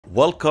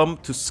Welcome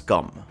to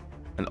SCUM,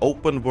 an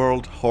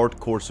open-world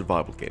hardcore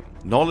survival game.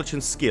 Knowledge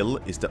and skill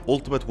is the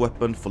ultimate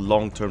weapon for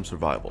long-term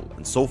survival,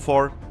 and so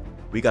far,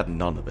 we got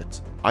none of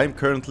it. I am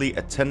currently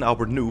a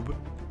 10-hour noob,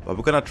 but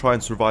we're gonna try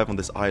and survive on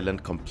this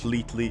island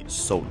completely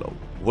solo.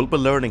 We'll be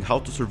learning how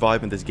to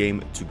survive in this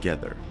game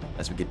together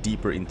as we get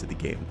deeper into the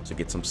game. So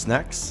get some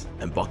snacks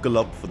and buckle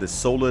up for this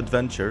solo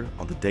adventure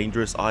on the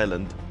dangerous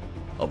island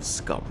of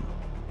SCUM.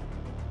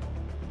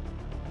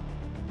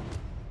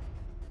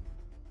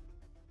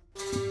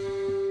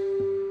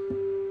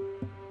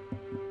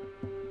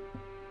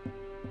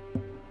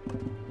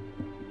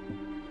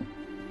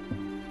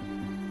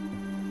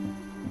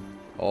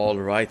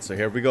 Alright, so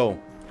here we go.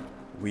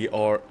 We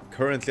are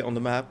currently on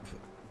the map.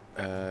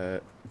 Oh,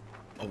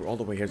 we're all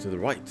the way here to the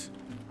right.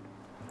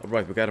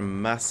 Alright, we got a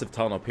massive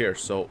town up here,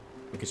 so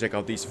we can check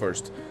out these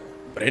first.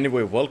 But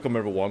anyway, welcome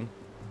everyone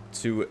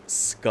to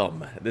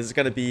SCUM. This is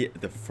gonna be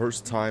the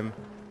first time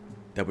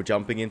that we're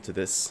jumping into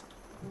this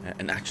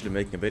and actually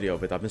making a video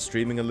of it. I've been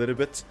streaming a little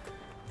bit.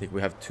 I think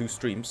we have 2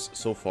 streams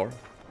so far.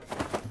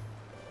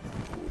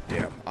 Ooh,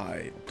 damn,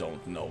 I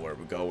don't know where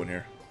we're going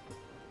here.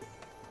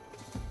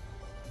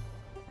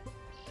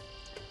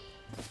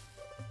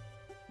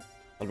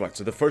 Alright,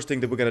 so the first thing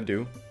that we're gonna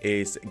do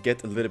is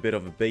get a little bit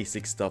of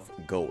basic stuff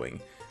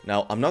going.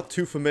 Now, I'm not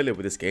too familiar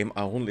with this game.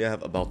 I only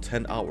have about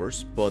 10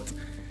 hours, but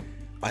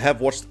I have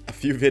watched a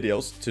few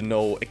videos to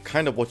know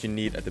kind of what you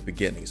need at the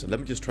beginning. So let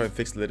me just try and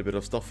fix a little bit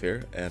of stuff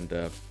here and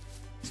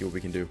see what we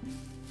can do.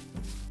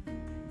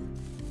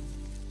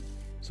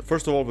 So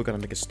first of all, we're gonna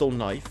make a stone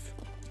knife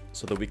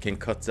so that we can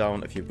cut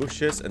down a few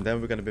bushes, and then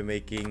we're gonna be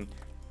making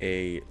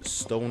a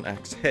stone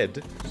axe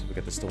head. So we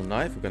got the stone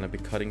knife, we're gonna be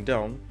cutting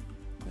down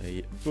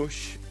a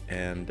bush,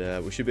 and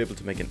we should be able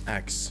to make an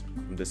axe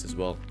from this as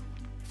well.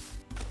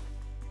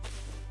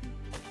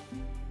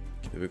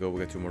 Okay, there we go, we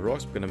got 2 more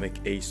rocks. We're gonna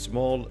make a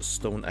small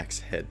stone axe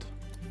head.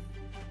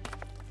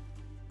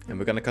 And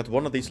we're gonna cut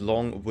one of these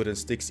long wooden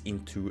sticks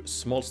into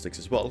small sticks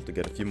as well to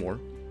get a few more.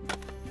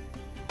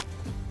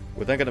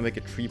 We're then gonna make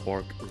a tree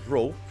bark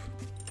rope.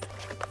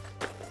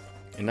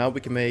 And now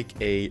we can make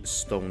a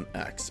stone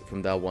axe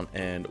from that one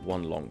and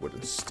 1 long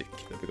wooden stick.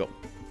 There we go.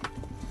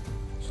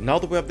 So now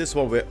that we have this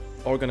one, we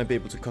are going to be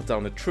able to cut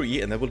down a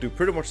tree, and then we'll do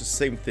pretty much the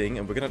same thing,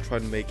 and we're going to try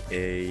and make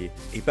a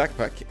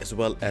backpack as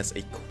well as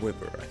a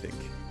quiver, I think.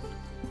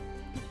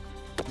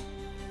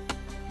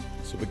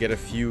 So we get a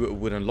few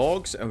wooden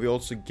logs, and we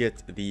also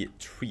get the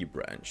tree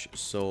branch.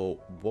 So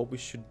what we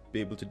should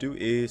be able to do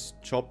is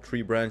chop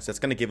tree branch. That's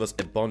going to give us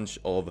a bunch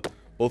of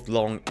both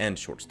long and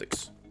short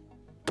sticks.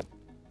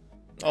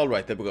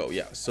 Alright, there we go.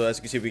 Yeah, so as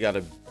you can see, we got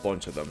a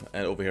bunch of them,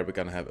 and over here we're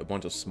going to have a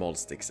bunch of small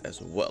sticks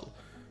as well.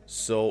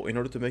 So in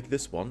order to make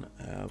this one,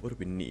 what do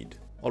we need?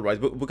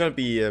 Alright, we're going to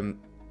be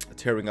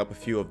tearing up a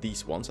few of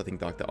these ones. I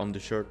think like the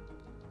undershirt,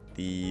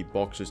 the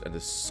boxers, and the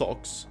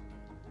socks.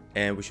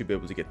 And we should be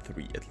able to get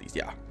 3 at least,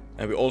 yeah.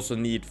 And we also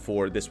need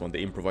for this one, the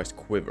improvised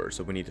quiver.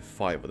 So we need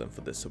 5 of them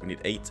for this. So we need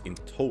 8 in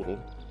total.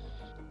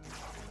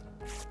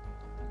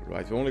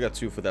 Right, we only got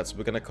 2 for that. So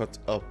we're going to cut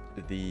up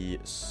the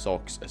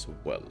socks as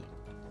well.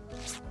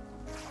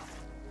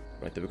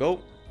 Right, there we go.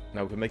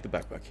 Now we can make the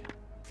backpack.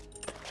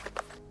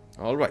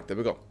 Alright, there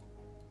we go.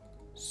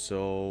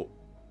 So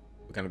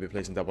we're gonna be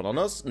placing that one on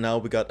us. Now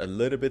we got a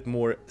little bit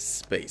more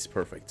space.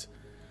 Perfect.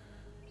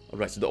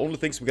 Alright, so the only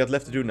things we got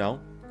left to do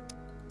now,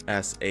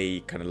 as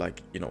a kind of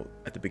like, you know,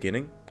 at the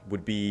beginning,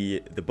 would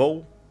be the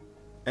bow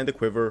and the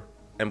quiver,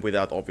 and with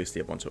that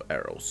obviously a bunch of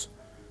arrows.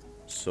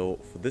 So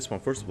for this one,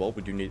 first of all,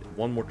 we do need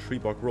 1 more tree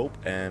bark rope,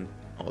 and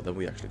oh, then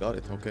we actually got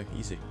it. Okay,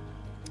 easy.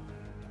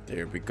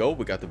 There we go,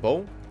 we got the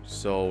bow.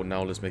 So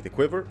now let's make the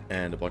quiver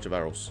and a bunch of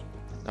arrows.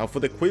 Now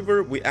for the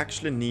quiver, we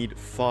actually need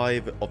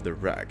 5 of the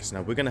rags.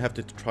 Now we're gonna have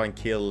to try and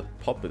kill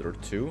a puppet or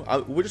 2.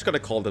 We're just gonna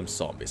call them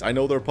zombies. I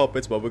know they're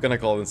puppets, but we're gonna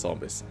call them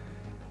zombies.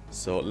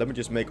 So let me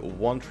just make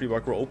 1 tree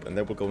bark rope, and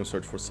then we'll go and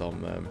search for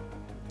some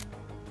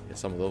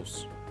of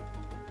those.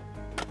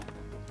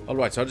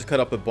 Alright, so I just cut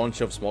up a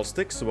bunch of small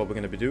sticks. So what we're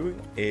gonna be doing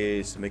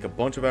is make a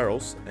bunch of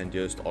arrows and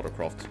just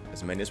autocraft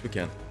as many as we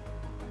can.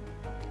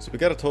 So we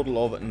got a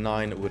total of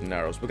 9 wooden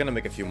arrows. We're gonna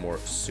make a few more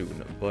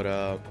soon, but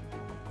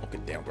okay,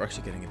 damn, we're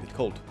actually getting a bit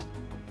cold.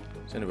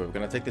 So anyway, we're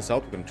gonna take this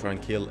out. We're gonna try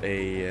and kill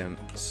a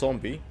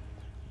zombie,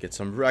 get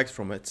some rags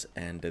from it,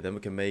 and then we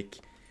can make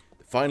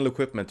the final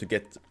equipment to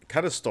get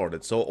kind of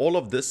started. So all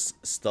of this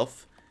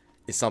stuff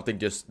is something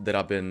just that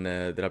I've been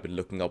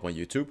looking up on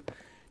YouTube,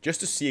 just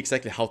to see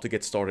exactly how to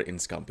get started in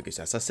SCUM. Because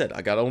as I said,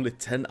 I got only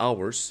 10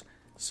 hours,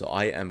 so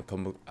I am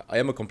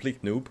a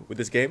complete noob with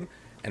this game,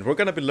 and we're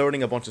gonna be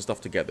learning a bunch of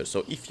stuff together.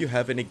 So if you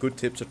have any good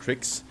tips or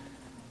tricks,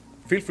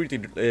 feel free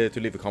to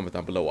leave a comment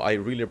down below. I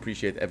really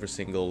appreciate every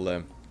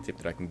single tip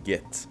that I can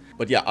get.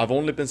 But yeah, I've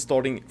only been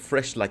starting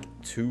fresh like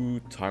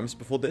 2 times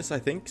before this, I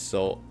think.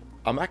 So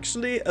I'm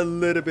actually a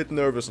little bit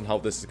nervous on how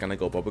this is gonna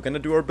go, but we're gonna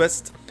do our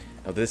best.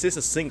 Now this is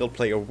a single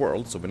player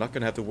world, so we're not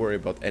gonna have to worry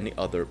about any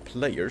other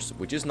players,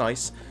 which is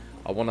nice.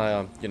 I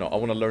wanna, you know, I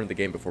wanna learn the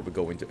game before we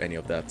go into any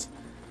of that.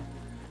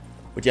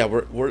 But yeah,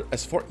 we're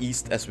as far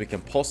east as we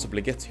can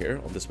possibly get here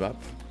on this map.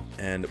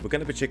 And we're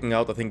gonna be checking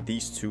out, I think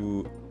these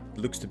two,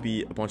 looks to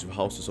be a bunch of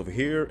houses over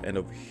here and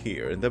over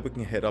here. And then we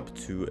can head up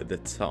to the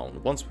town.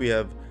 Once we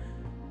have,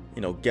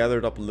 you know,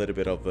 gathered up a little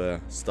bit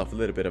of stuff, a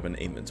little bit of an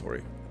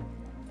inventory.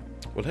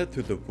 We'll head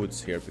through the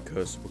woods here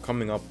because we're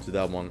coming up to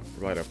that one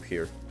right up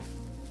here.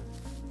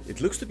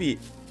 It looks to be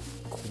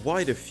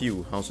quite a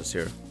few houses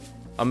here.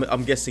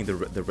 I'm guessing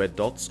the red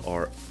dots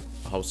are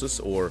houses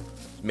or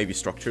maybe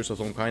structures of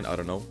some kind, I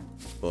don't know.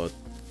 But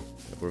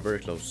we're very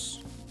close.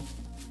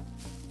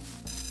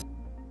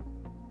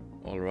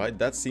 Alright,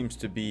 that seems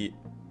to be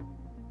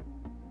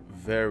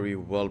very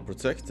well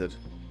protected.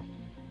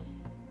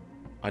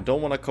 I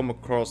don't want to come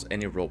across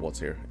any robots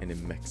here, any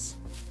mechs.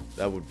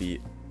 That would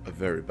be a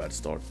very bad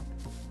start.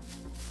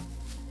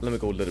 Let me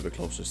go a little bit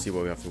closer, see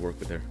what we have to work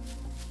with there.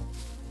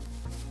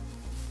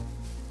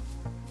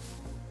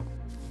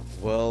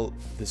 Well,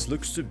 this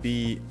looks to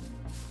be...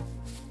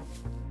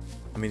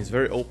 I mean, it's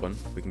very open.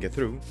 We can get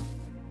through.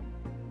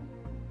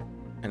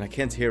 And I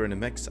can't hear any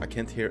mechs. I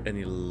can't hear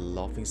any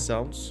laughing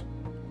sounds.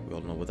 We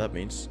all know what that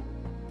means.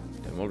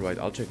 Then, alright,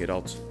 I'll check it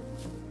out.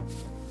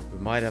 We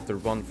might have to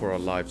run for our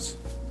lives.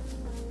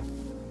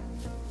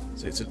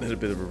 So it's a little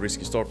bit of a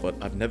risky start, but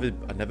I've never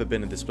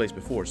been in this place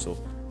before, so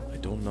I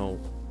don't know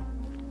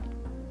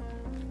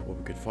what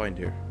we could find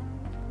here.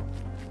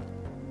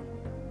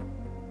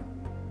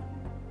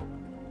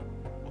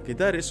 Okay,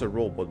 that is a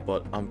robot,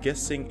 but I'm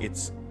guessing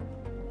it's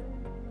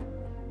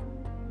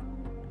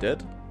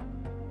dead?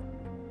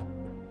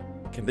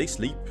 Can they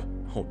sleep?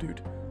 Oh,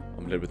 dude.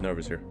 I'm a little bit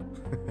nervous here.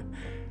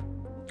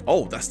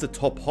 Oh, that's the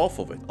top half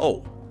of it.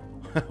 Oh.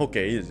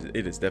 Okay,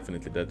 it is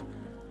definitely dead.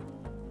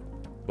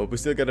 But we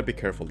still gotta be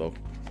careful, though.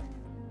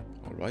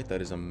 Alright,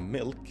 that is a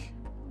milk.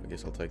 I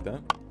guess I'll take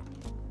that.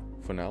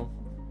 For now.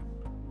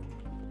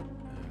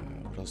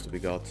 What else do we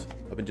got?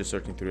 I've been just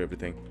searching through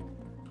everything.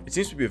 It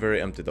seems to be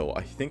very empty, though.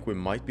 I think we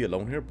might be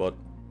alone here, but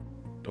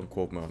don't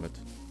quote me on it.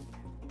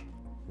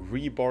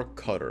 Rebar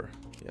cutter.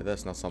 Yeah,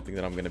 that's not something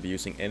that I'm going to be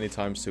using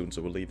anytime soon,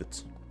 so we'll leave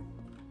it.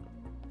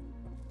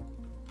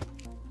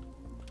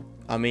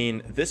 I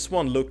mean, this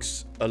one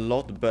looks a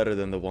lot better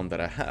than the one that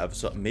I have,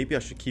 so maybe I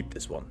should keep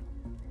this one.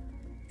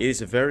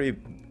 It's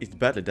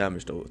badly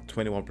damaged, though.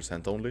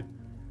 21% only.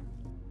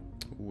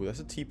 Ooh, that's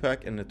a tea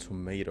pack and a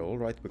tomato.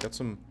 Alright, we got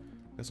some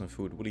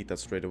food. We'll eat that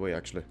straight away,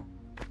 actually.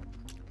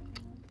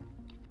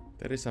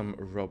 That is some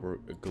rubber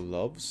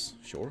gloves.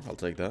 Sure, I'll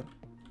take that.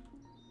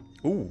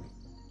 Ooh.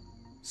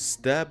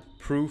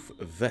 Stab-proof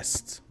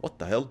vest. What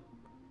the hell?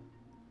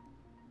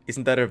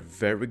 Isn't that a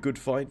very good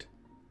find?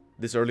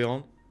 This early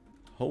on?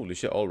 Holy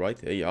shit,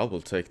 alright. Hey, I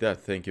will take that.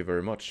 Thank you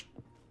very much.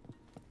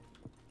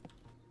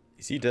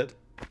 Is he dead?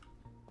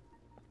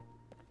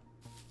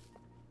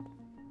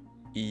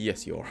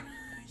 Yes, you are.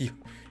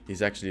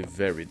 He's actually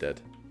very dead.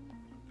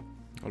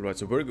 Alright,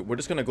 so we're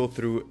just gonna go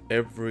through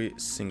every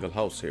single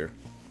house here.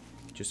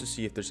 Just to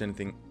see if there's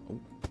anything... Oh,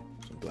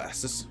 some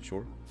glasses,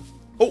 sure.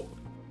 Oh!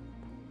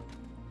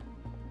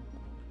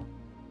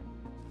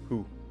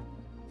 Who?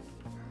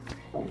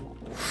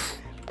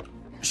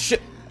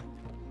 Shit!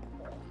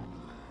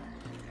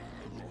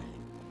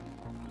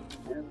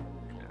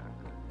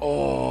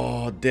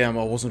 Oh, damn,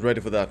 I wasn't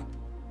ready for that.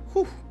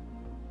 Whew.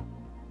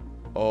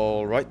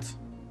 Alright.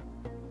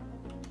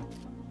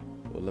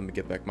 Well, let me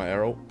get back my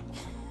arrow.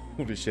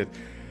 Holy shit.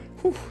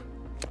 Whew.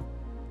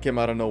 Came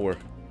out of nowhere.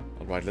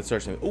 Alright, let's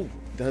search him. Oh,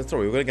 that's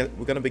right.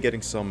 We're gonna be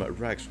getting some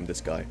rags from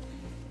this guy.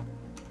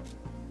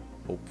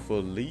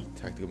 Hopefully.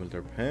 Tactical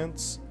military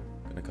pants.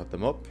 Gonna cut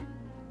them up.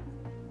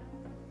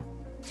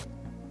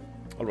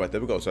 Alright,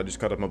 there we go. So I just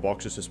cut up my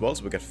boxes as well.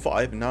 So we got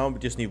 5. Now we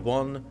just need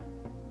one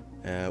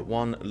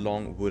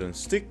long wooden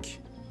stick.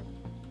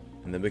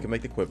 And then we can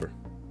make the quiver.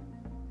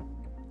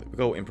 There we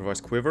go.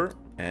 Improvised quiver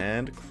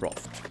and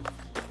craft.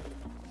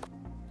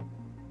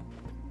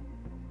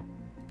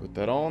 Put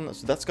that on.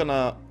 So that's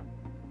gonna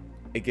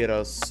get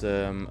us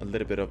a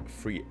little bit of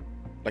free,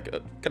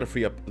 kind of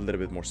free up a little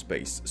bit more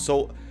space.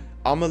 So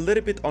I'm a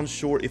little bit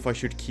unsure if I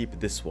should keep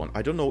this one.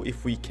 I don't know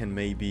if we can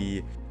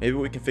maybe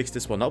we can fix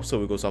this one up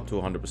so it goes up to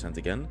 100%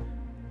 again.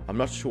 I'm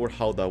not sure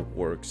how that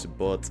works,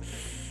 but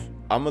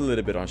I'm a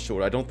little bit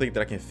unsure. I don't think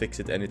that I can fix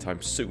it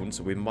anytime soon,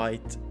 so we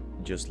might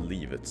just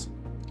leave it.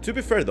 To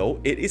be fair though,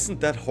 it isn't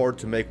that hard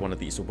to make one of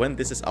these. So when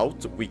this is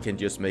out, we can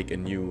just make a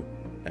new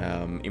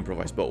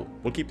improvised bow.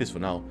 We'll keep this for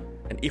now.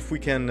 And if we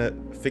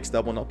can fix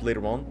that one up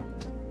later on,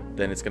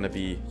 then it's gonna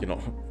be, you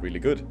know, really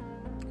good.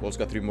 We also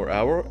got 3 more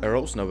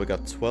arrows. Now we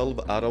got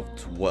 12 out of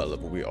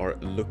 12. We are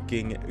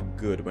looking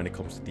good when it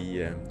comes to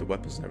the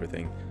weapons and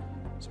everything.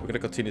 So we're gonna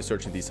continue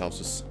searching these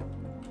houses.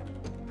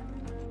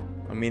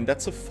 I mean,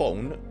 that's a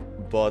phone,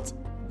 but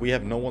we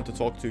have no one to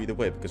talk to either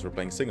way because we're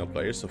playing single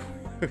player, so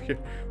we're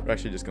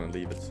actually just gonna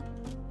leave it.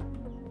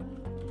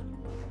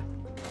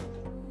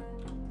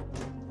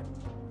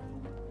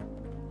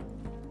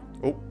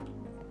 Oh.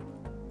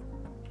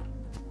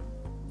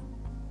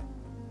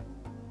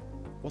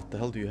 What the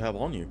hell do you have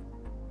on you?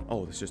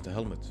 Oh, it's just a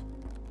helmet.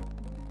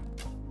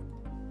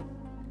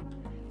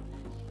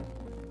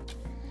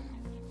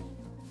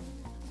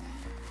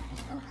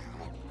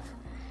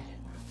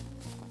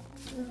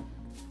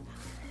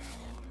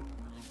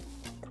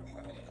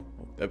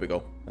 There we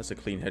go. That's a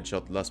clean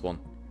headshot, last one.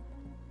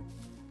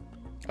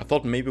 I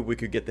thought maybe we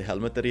could get the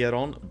helmet that he had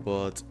on,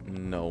 but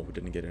no, we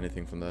didn't get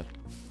anything from that.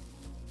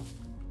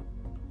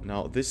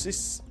 Now,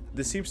 this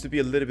seems to be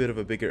a little bit of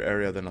a bigger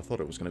area than I thought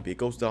it was going to be. It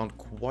goes down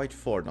quite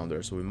far down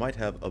there, so we might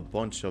have a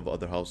bunch of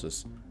other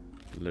houses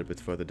a little bit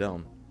further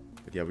down.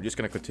 But yeah, we're just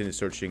going to continue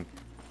searching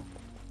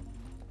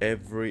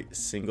every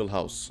single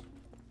house.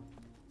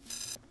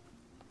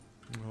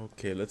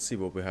 Okay, let's see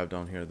what we have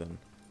down here then.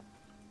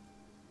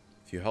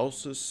 A few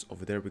houses.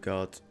 Over there we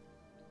got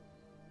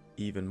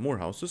even more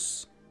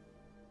houses.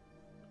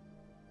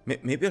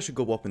 Maybe I should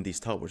go up in these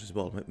towers as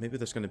well. Maybe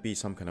there's going to be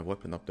some kind of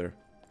weapon up there.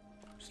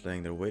 Just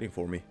laying there waiting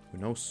for me. Who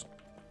knows?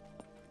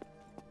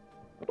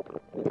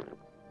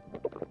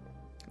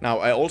 Now,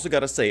 I also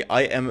gotta say,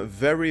 I am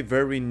very,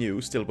 very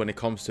new still when it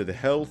comes to the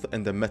health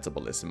and the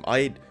metabolism.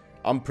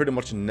 I'm pretty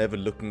much never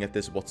looking at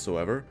this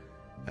whatsoever.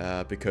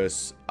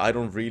 Because I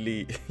don't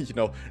really, you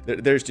know,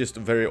 there's just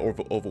very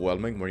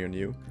overwhelming when you're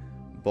new.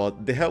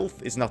 But the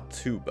health is not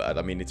too bad.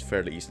 I mean, it's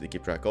fairly easy to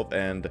keep track of.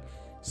 And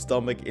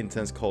stomach,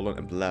 intense, colon,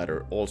 and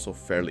bladder also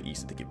fairly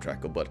easy to keep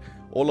track of. But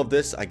all of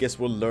this, I guess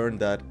we'll learn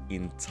that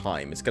in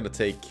time. It's gonna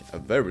take a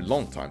very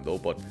long time though,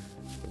 but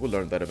we'll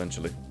learn that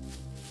eventually.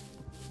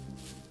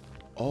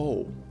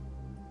 Oh.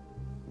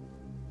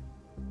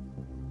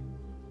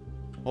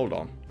 Hold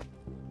on.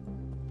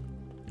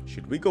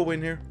 Should we go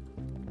in here?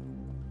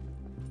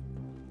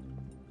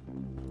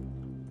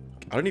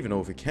 I don't even know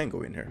if we can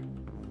go in here.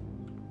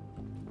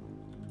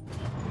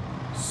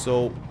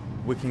 So,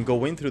 we can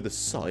go in through the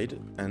side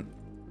and...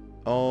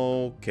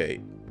 Okay.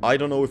 I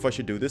don't know if I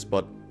should do this,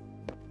 but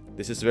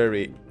this is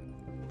very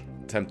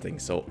tempting,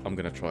 so I'm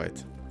gonna try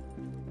it.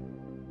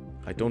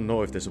 I don't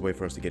know if there's a way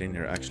for us to get in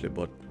here, actually,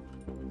 but...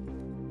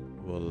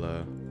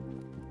 We'll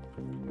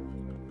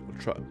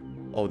try...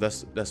 Oh,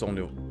 that's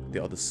only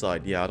the other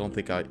side. Yeah, I don't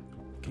think I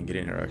can get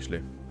in here,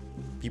 actually.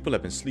 People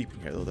have been sleeping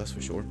here, though, that's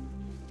for sure.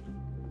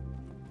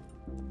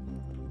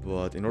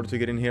 But in order to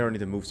get in here, I need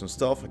to move some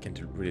stuff. I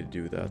can't really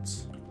do that.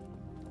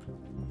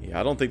 Yeah,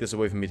 I don't think there's a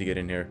way for me to get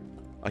in here.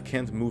 I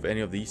can't move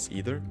any of these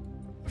either.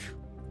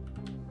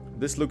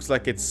 This looks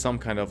like it's some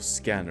kind of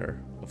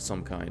scanner of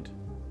some kind.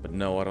 But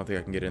no, I don't think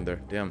I can get in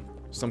there. Damn.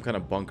 Some kind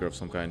of bunker of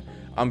some kind.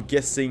 I'm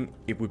guessing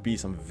it would be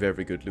some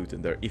very good loot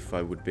in there if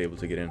I would be able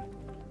to get in.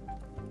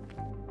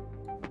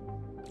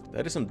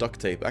 That is some duct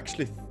tape.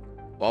 Actually,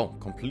 wow,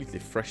 completely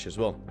fresh as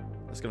well.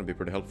 That's gonna be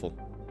pretty helpful.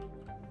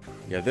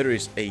 Yeah, there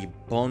is a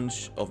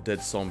bunch of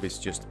dead zombies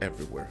just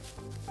everywhere.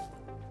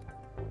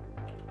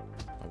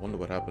 I wonder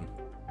what happened.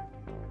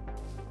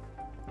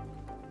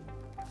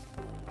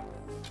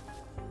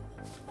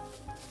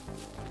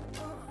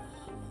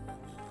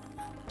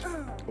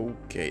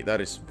 Okay, that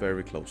is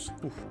very close.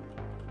 Oof.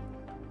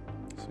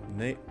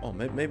 So, oh,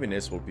 maybe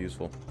Ness will be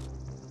useful.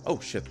 Oh,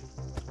 shit.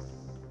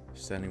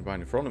 Standing right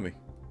in front of me.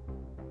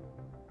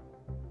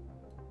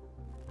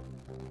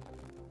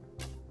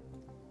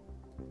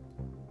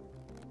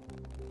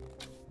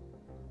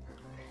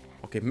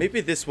 Okay,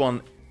 maybe this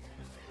one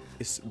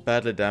is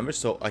badly damaged,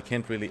 so I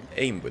can't really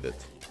aim with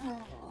it.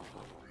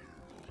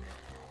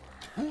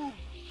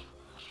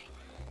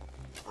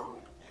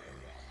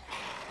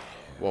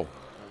 Whoa.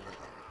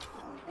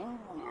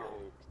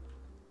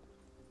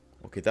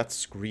 Okay, that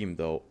scream,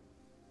 though.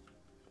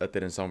 That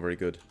didn't sound very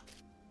good.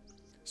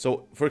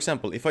 So, for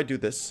example, if I do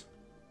this,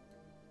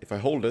 if I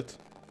hold it,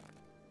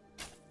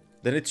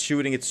 then it's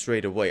shooting it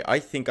straight away. I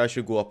think I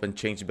should go up and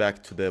change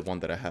back to the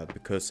one that I have,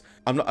 because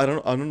I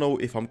don't know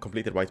if I'm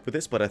completely right with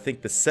this, but I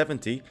think the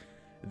 70,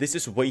 this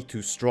is way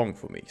too strong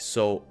for me.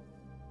 So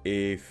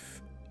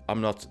if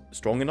I'm not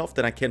strong enough,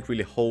 then I can't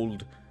really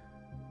hold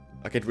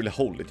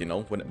it, you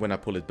know, when I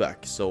pull it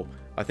back. So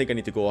I think I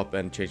need to go up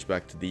and change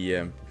back to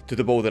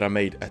the bow that I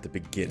made at the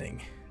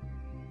beginning.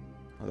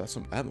 Oh, that's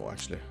some ammo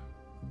actually.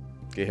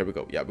 Okay, here we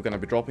go. Yeah, we're gonna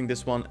be dropping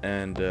this one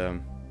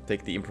and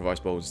take the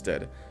improvised bow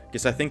instead.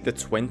 Because I think the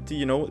 20,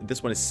 you know,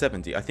 this one is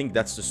 70. I think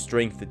that's the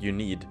strength that you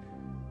need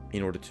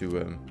in order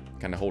to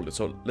kind of hold it.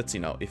 So let's see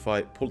now. If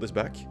I pull this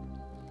back.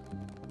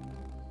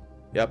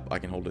 Yep, I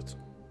can hold it.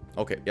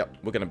 Okay, yep,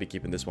 we're gonna be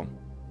keeping this one.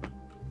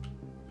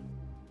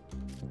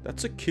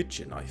 That's a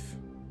kitchen knife.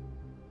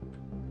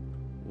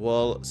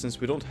 Well, since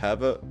we don't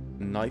have a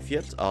knife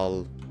yet,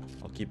 I'll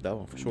keep that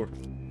one for sure.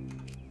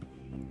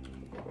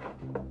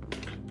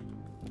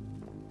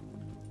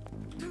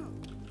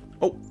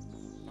 Oh,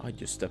 I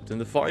just stepped in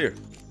the fire.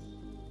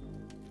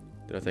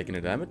 Did I take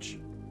any damage?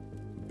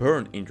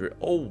 Burn injury.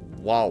 Oh,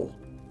 wow.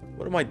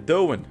 What am I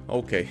doing?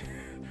 Okay.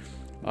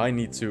 I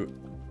need to...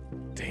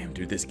 Damn,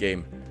 dude, this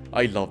game.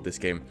 I love this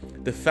game.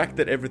 The fact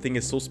that everything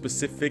is so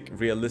specific,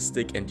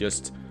 realistic, and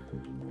just...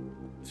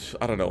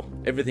 I don't know.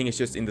 Everything is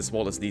just in the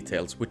smallest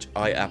details, which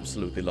I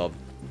absolutely love.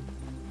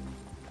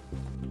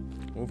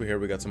 Over here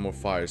we got some more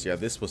fires. Yeah,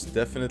 this was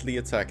definitely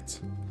attacked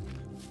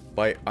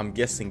by, I'm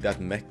guessing, that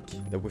mech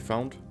that we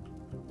found.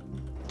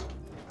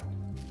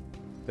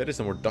 There is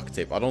some more duct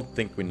tape. I don't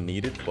think we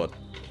need it, but...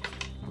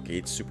 Okay,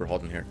 it's super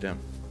hot in here. Damn.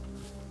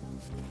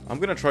 I'm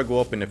gonna try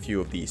go up in a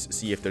few of these,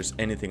 see if there's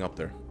anything up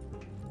there.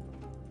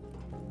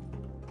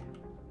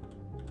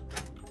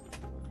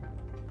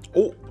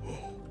 Oh!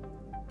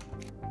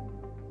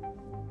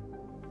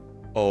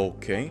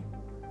 Okay.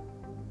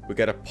 We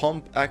got a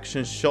pump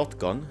action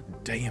shotgun.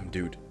 Damn,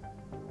 dude.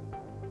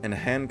 And a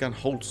handgun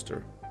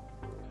holster.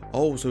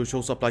 Oh, so it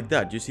shows up like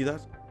that. Do you see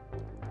that?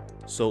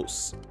 So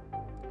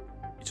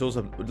it shows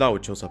up, now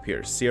it shows up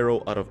here.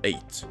 0 out of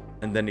 8.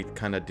 And then it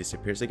kind of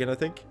disappears again, I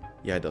think.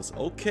 Yeah, it does.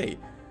 Okay.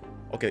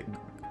 Okay,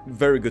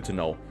 very good to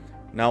know.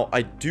 Now,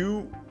 I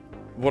do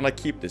want to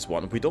keep this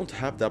one. We don't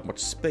have that much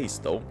space,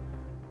 though.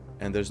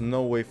 And there's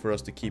no way for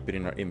us to keep it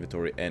in our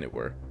inventory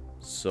anywhere.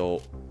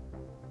 So,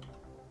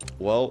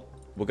 well,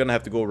 we're gonna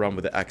have to go around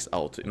with the axe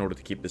out in order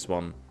to keep this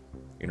one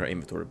in our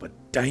inventory. But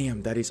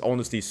damn, that is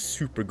honestly a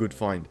super good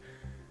find.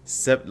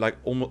 Like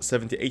almost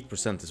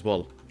 78% as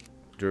well.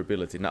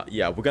 Durability. Now,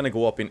 yeah, we're gonna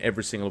go up in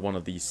every single one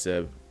of these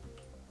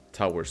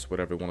towers,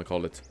 whatever you want to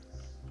call it.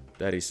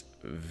 That is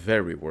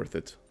very worth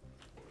it.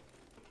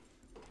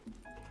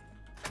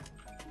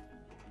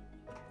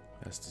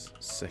 That's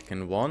the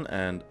second one,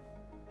 and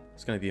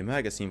it's gonna be a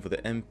magazine for the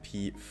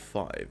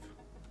MP5.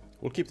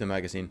 We'll keep the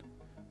magazine.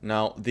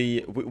 Now,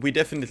 we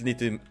definitely need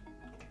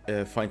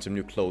to find some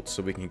new clothes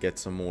so we can get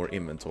some more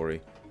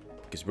inventory.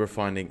 Because we're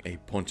finding a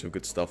bunch of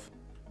good stuff.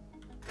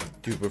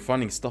 Dude, we're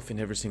finding stuff in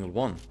every single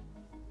one.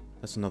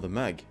 That's another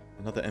mag.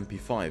 Another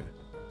MP5.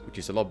 Which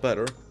is a lot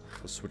better.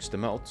 We'll switch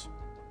them out.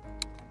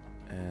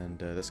 And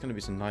that's gonna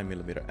be some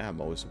 9mm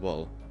ammo as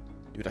well.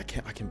 Dude, I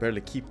can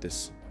barely keep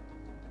this.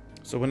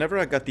 So whenever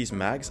I got these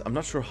mags, I'm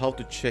not sure how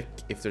to check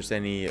if there's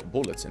any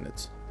bullets in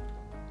it.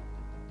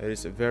 It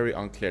is very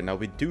unclear. Now,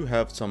 we do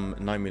have some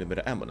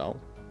 9mm ammo now.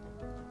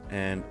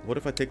 And what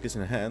if I take this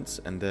in hands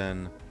and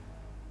then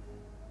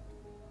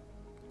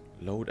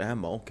load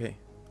ammo? Okay.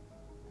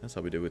 That's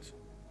how we do it.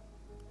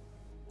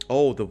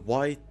 Oh, the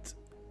white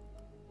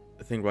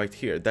thing right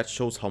here. That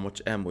shows how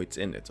much ammo it's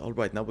in it.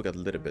 Alright, now we got a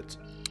little bit.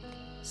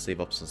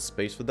 Save up some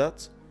space for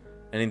that.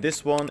 And in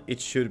this one, it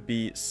should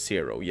be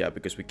 0. Yeah,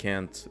 because we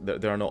can't...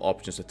 There are no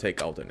options to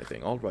take out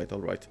anything. Alright,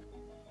 alright.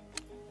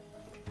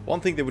 One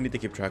thing that we need to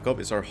keep track of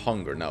is our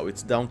hunger now.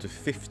 It's down to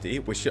 50,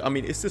 which, I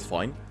mean, is this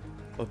fine?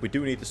 But we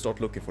do need to start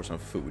looking for some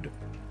food.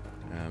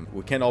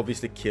 We can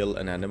obviously kill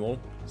an animal,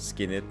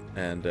 skin it,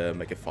 and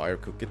make a fire,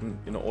 cook it, and,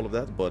 you know, all of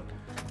that. But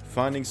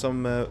finding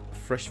some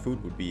fresh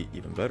food would be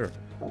even better.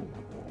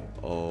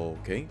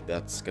 Okay,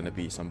 that's gonna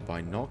be some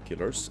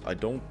binoculars.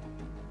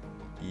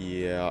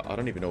 Yeah, I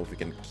don't even know if we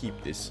can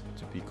keep this,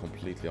 to be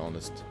completely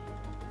honest.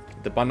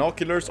 The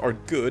binoculars are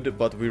good,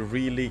 but we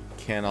really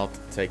cannot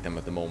take them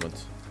at the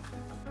moment.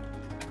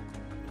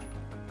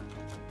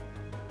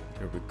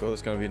 Here we go.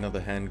 There's gonna be another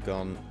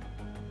handgun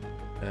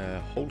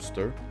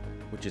holster,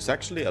 which is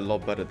actually a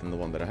lot better than the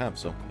one that I have.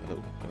 So yeah,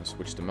 I'm gonna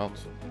switch them out.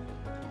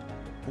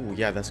 Oh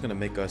yeah, that's gonna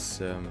make us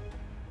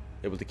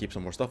able to keep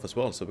some more stuff as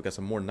well. So we got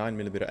some more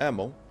 9mm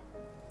ammo,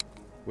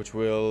 which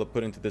we'll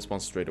put into this one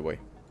straight away.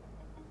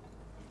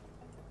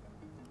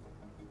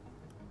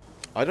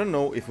 I don't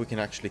know if we can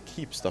actually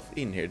keep stuff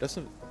in here.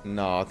 Doesn't...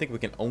 No, I think we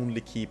can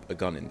only keep a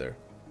gun in there.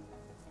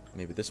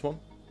 Maybe this one?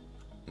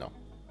 No.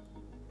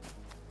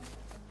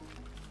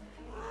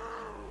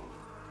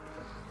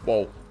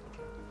 Whoa.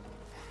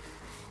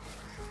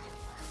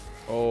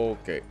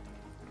 Okay.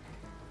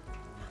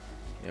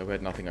 Yeah, we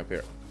had nothing up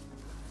here.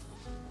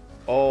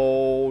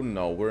 Oh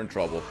no, we're in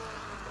trouble.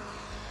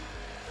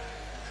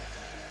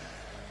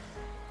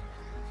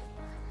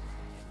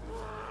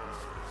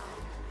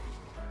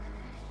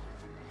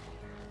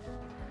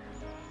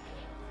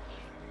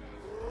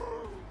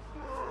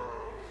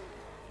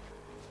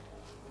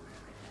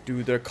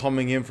 Dude, they're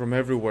coming in from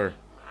everywhere.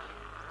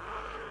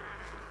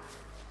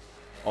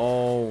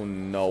 Oh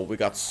no, we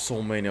got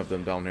so many of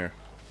them down here.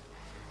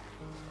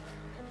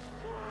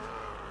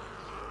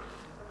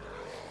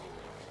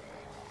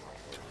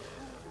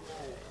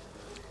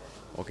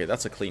 Okay,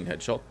 that's a clean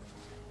headshot.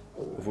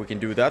 If we can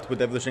do that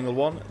with every single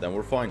one, then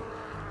we're fine.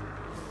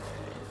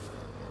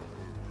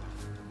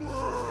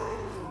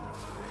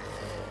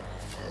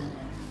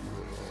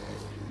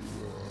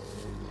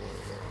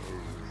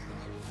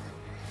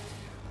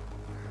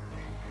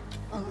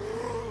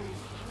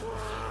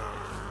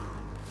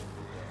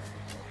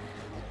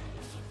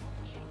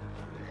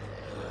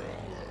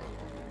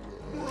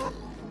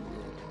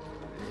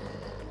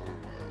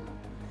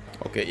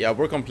 Okay, yeah,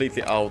 we're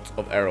completely out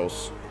of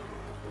arrows.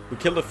 We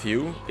killed a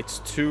few. It's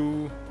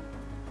 2...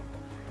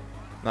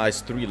 Nah,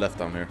 it's 3 left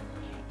down here.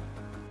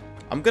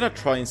 I'm gonna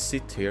try and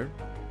sit here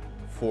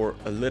for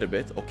a little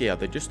bit. Okay, yeah,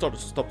 they just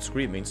stopped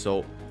screaming,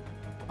 so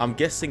I'm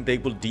guessing they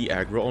will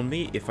de-aggro on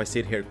me if I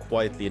sit here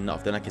quietly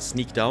enough. Then I can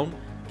sneak down,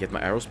 get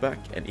my arrows back,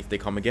 and if they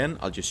come again,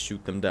 I'll just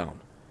shoot them down.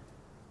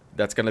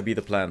 That's gonna be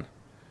the plan.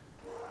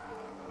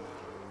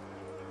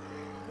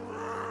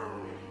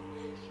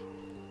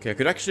 Okay, I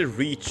could actually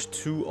reach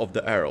 2 of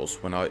the arrows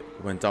when I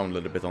went down a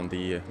little bit on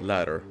the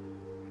ladder.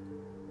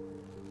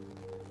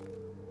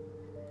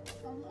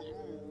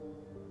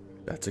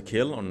 That's a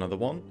kill on another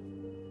one.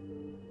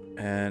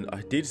 And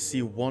I did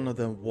see one of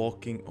them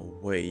walking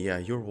away. Yeah,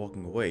 you're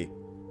walking away.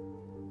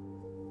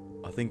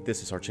 I think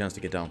this is our chance to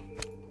get down.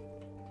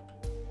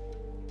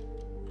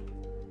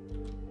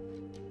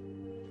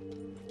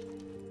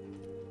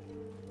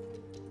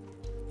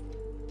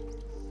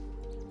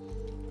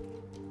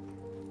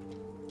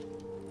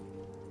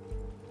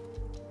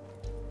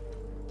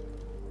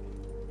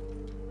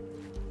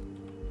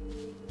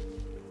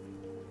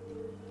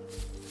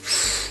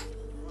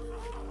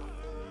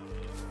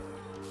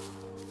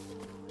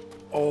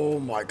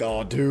 Oh my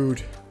god,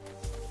 dude.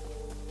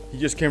 He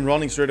just came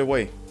running straight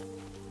away.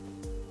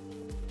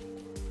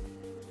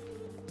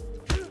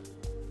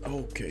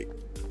 Okay.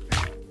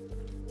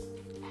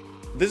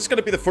 This is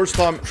gonna be the first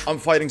time I'm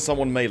fighting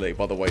someone melee,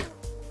 by the way.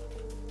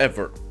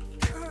 Ever.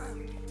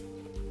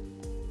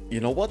 You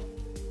know what?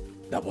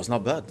 That was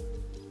not bad.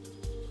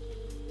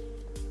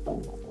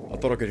 I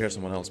thought I could hear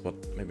someone else, but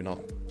maybe not.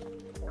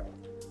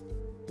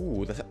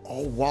 Ooh, that's...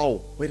 Oh,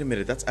 wow. Wait a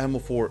minute. That's ammo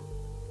for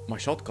my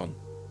shotgun.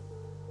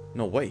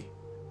 No way.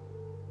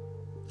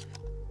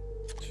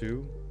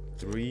 2,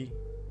 3,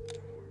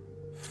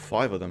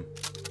 5 of them.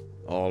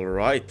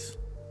 Alright.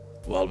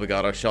 Well, we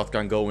got our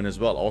shotgun going as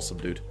well. Awesome,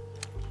 dude.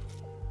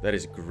 That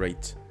is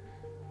great.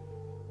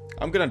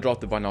 I'm gonna drop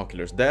the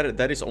binoculars.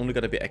 That is only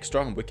gonna be extra,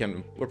 and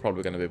we're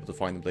probably gonna be able to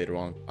find them later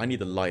on. I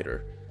need a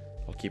lighter.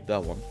 I'll keep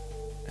that one.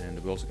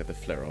 And we also got the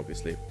flare,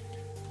 obviously.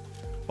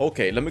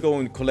 Okay, let me go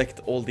and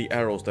collect all the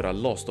arrows that I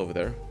lost over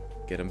there.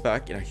 Get them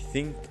back, and I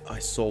think I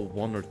saw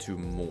 1 or 2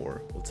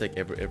 more. We'll take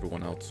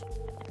everyone out.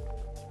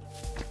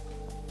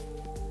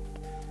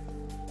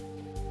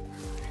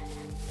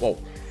 Whoa.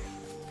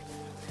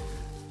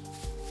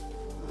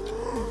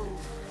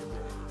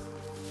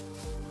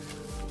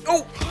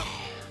 Oh!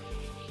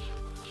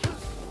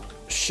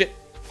 Shit.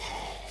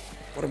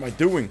 What am I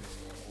doing?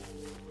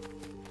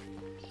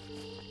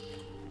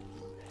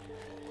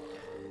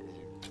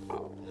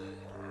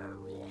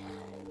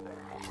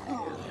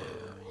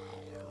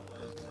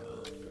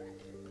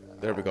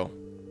 There we go.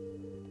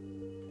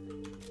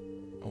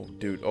 Oh,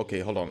 dude. Okay,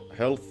 hold on.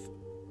 Health.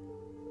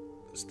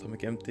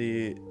 Stomach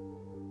empty.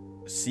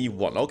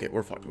 C1. Okay,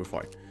 we're fine. We're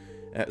fine.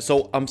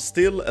 So I'm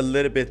still a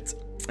little bit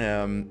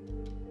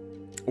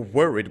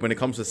worried when it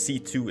comes to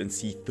C2 and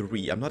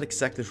C3. I'm not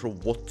exactly sure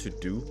what to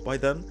do by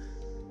then.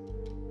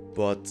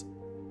 But,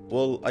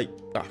 well,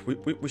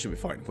 we should be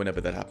fine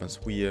whenever that happens.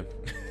 We,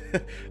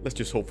 let's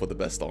just hope for the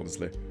best,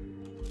 honestly.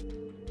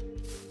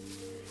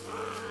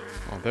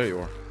 Oh, there you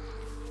are.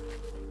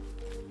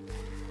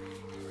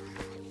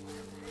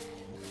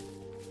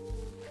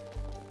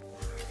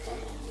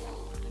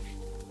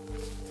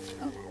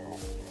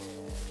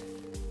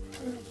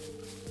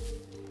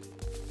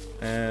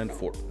 And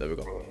 4. There we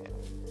go.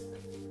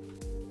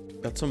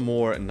 Got some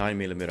more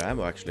 9mm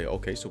ammo, actually.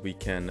 Okay, so we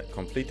can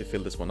completely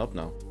fill this one up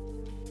now.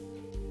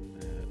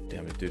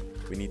 Damn it, dude.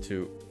 We need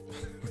to...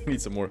 we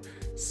need some more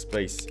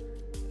space.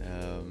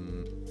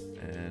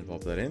 And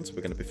pop that in. So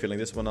we're going to be filling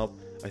this one up.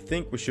 I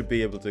think we should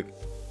be able to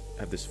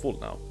have this full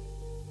now.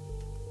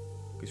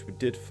 Because we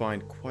did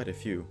find quite a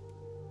few.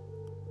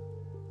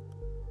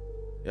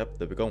 Yep,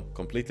 there we go.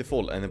 Completely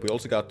full. And then we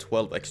also got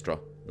 12 extra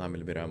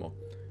 9mm ammo.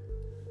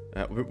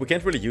 We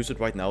can't really use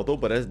it right now, though,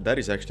 but that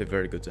is actually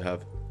very good to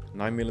have.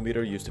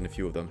 9mm used in a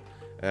few of them.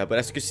 But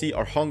as you can see,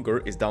 our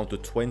hunger is down to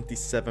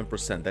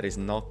 27%. That is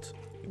not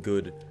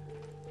good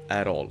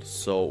at all.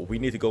 So we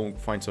need to go and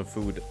find some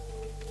food.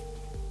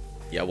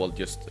 Yeah, well,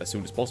 just as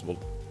soon as possible.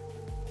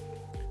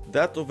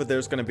 That over there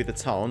is going to be the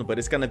town, but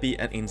it's going to be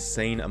an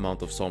insane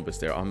amount of zombies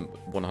there. I'm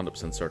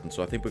 100% certain.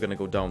 So I think we're going to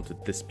go down to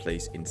this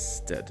place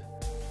instead.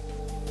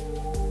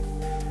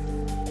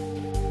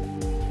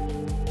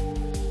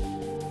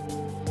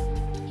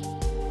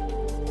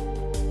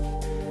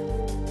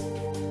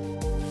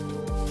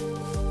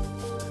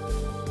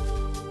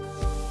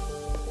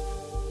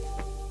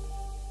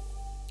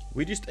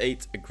 We just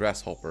ate a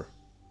grasshopper.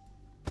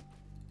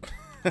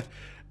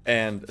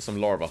 And some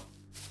larvae.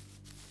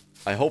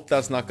 I hope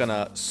that's not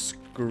gonna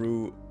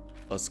screw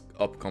us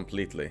up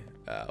completely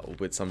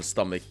with some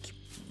stomach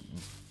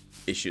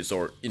issues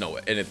or, you know,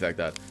 anything like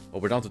that.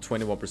 But we're down to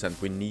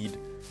 21%. We need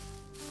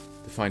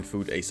to find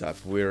food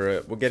ASAP.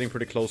 We're getting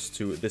pretty close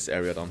to this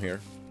area down here.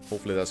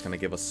 Hopefully that's gonna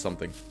give us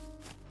something.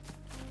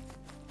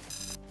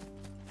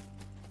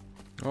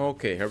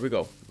 Okay, here we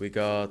go. We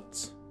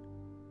got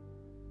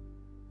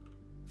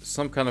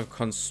some kind of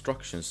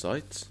construction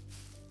site.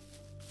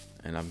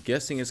 And I'm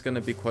guessing it's gonna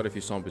be quite a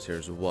few zombies here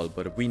as well,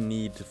 but we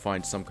need to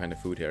find some kind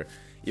of food here.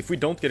 If we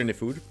don't get any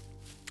food,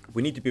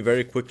 we need to be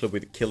very quickly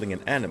with killing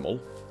an animal.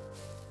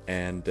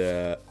 And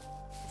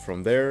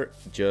from there,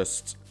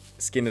 just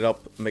skin it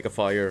up, make a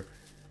fire,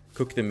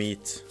 cook the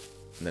meat,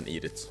 and then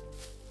eat it.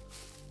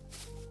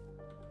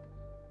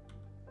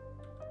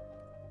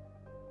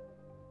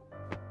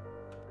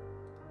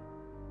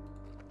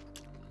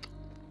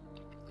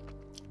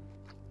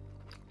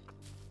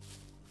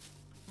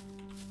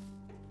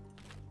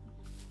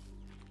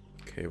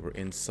 Okay, we're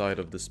inside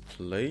of this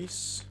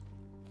place.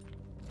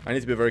 I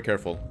need to be very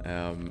careful.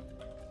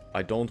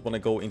 I don't want to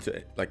go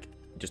into, like,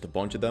 just a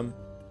bunch of them,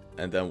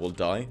 and then we'll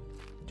die,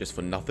 just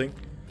for nothing.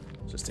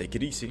 Just take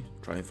it easy.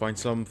 Try and find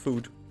some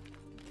food.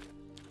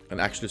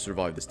 And actually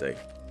survive this day.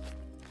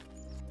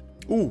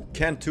 Ooh,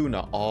 canned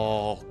tuna.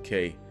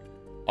 Okay.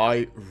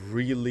 I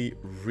really,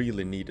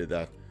 really needed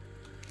that.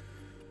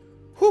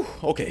 Whew.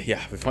 Okay,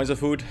 yeah, we find some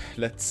food.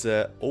 Let's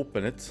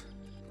open it.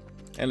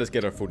 And let's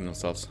get our food in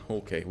ourselves.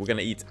 Okay, we're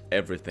gonna eat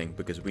everything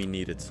because we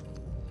need it.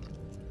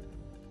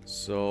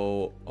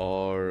 So,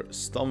 our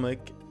stomach...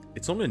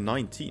 It's only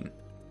 19%.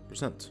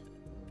 Thought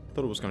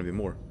it was gonna be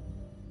more.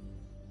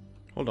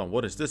 Hold on,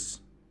 what is this?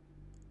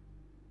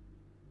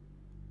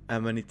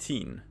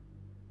 Amanitin.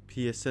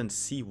 PSN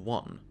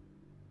C1.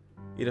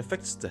 It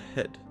affects the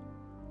head.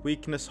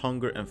 Weakness,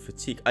 hunger, and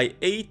fatigue. I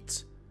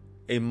ate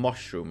a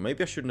mushroom.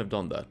 Maybe I shouldn't have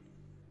done that.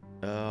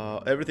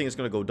 Everything is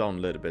gonna go down a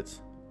little bit.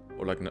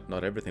 Or like,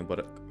 not everything, but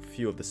a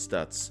few of the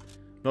stats.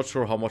 Not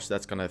sure how much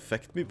that's gonna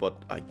affect me,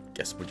 but I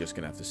guess we're just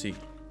gonna have to see.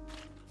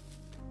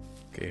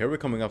 Okay, here we're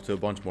coming up to a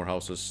bunch more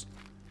houses.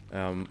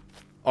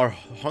 Our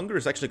hunger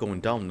is actually going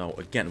down now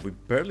again. We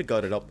barely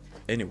got it up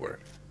anywhere.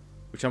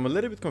 Which I'm a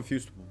little bit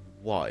confused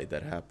why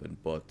that happened,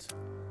 but...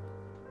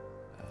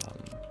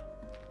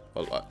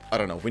 well, I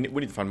don't know. We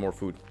need to find more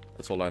food.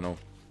 That's all I know.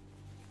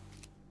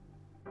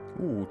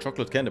 Ooh,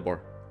 chocolate candy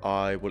bar.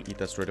 I will eat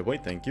that straight away,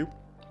 thank you.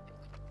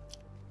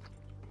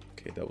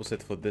 Okay, that was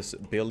it for this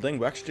building.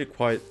 We actually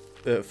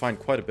find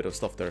quite a bit of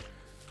stuff there.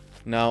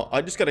 Now,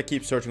 I just gotta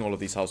keep searching all of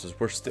these houses.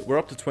 We're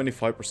up to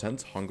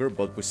 25% hunger,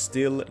 but we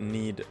still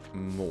need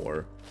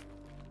more.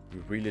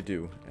 We really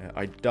do.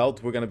 I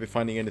doubt we're gonna be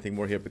finding anything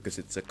more here because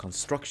it's a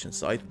construction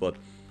site, but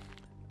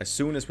as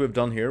soon as we've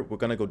done here, we're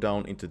gonna go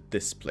down into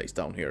this place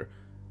down here.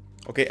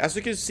 Okay, as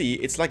you can see,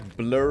 it's like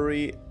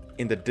blurry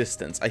in the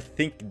distance. I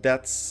think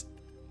that's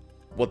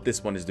what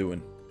this one is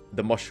doing.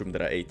 The mushroom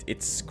that I ate.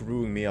 It's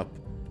screwing me up.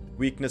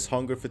 Weakness,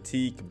 hunger,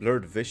 fatigue,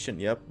 blurred vision,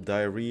 yep,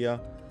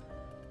 diarrhea.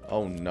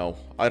 Oh no,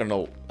 I don't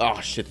know. Ah,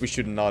 shit, we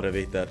should not have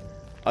ate that.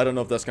 I don't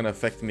know if that's gonna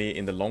affect me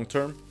in the long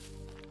term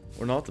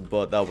or not,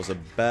 but that was a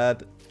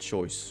bad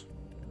choice.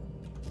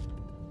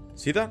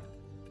 See that?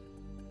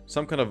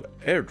 Some kind of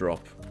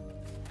airdrop.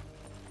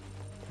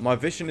 My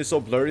vision is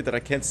so blurry that I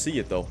can't see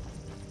it though.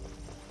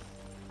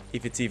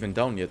 If it's even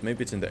down yet,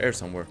 maybe it's in the air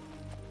somewhere.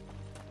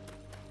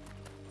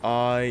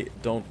 I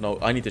don't know.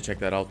 I need to check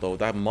that out though.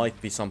 That might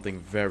be something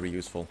very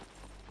useful.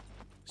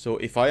 So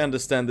if I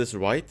understand this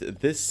right,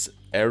 this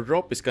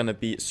airdrop is gonna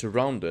be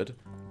surrounded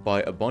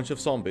by a bunch of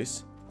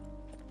zombies.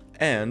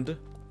 And...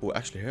 oh,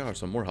 actually here are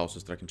some more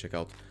houses that I can check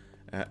out.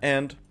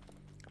 And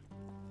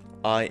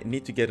I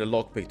need to get a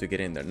lockpick to get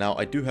in there. Now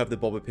I do have the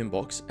bobby pin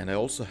box and I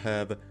also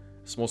have a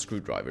small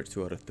screwdriver,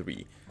 2 out of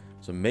 3.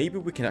 So maybe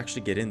we can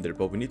actually get in there,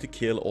 but we need to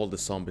kill all the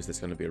zombies that's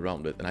gonna be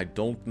around it. And I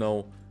don't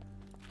know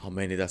how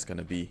many that's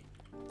gonna be.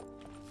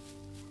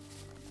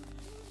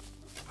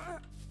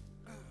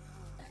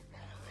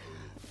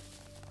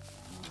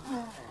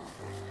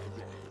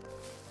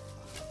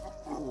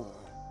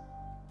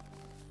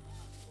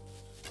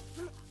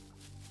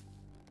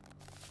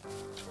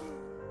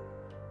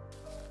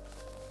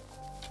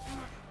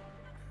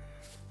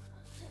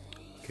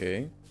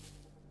 Okay,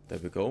 there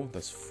we go,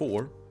 that's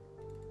 4.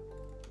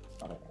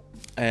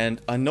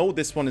 And I know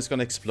this one is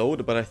gonna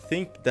explode, but I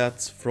think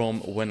that's from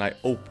when I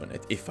open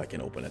it, if I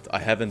can open it. I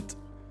haven't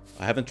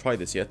tried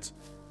this yet.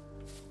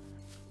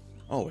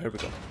 Oh, here we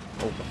go.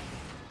 Open.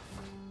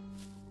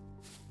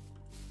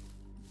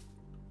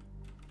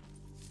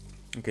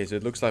 Okay, so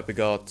it looks like we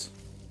got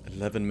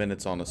 11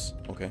 minutes on us.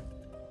 Okay.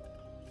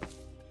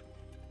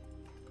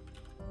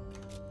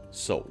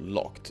 So,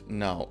 locked.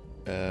 Now,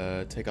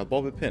 take out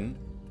bobby pin.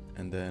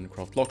 And then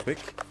craft lockpick.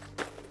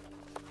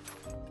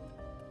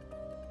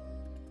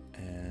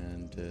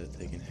 And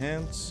take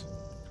enhance.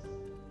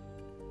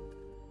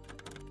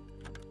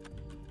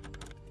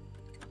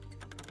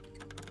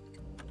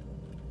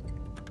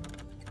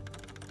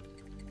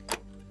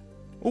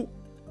 Oh!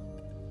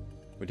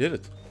 We did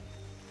it.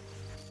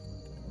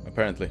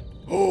 Apparently.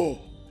 Oh!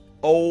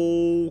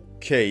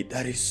 Okay,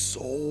 that is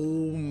so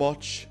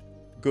much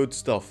good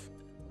stuff.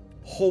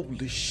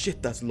 Holy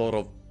shit, that's a lot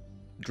of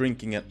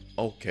drinking and...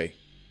 okay.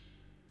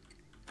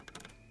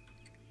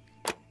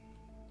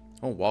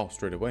 Oh wow,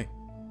 straight away.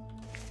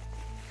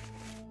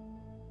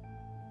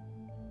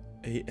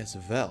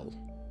 ASVAL.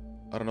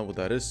 I don't know what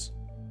that is,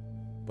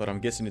 but I'm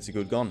guessing it's a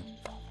good gun.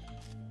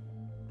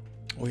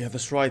 Oh yeah,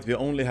 that's right. We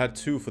only had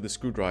 2 for the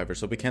screwdriver,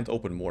 so we can't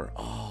open more.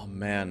 Oh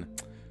man,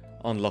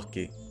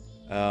 unlucky.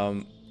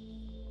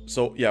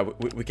 So yeah,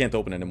 we can't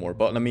open anymore.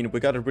 But I mean, we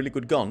got a really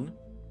good gun,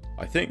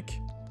 I think.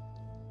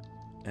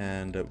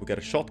 And we got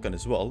a shotgun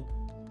as well.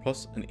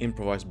 Plus an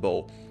improvised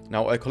bow.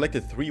 Now I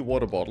collected 3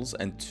 water bottles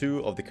and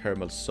 2 of the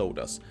caramel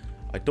sodas.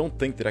 I don't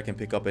think that I can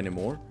pick up any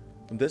more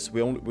from this.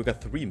 We got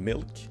 3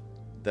 milk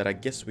that I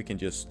guess we can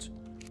just...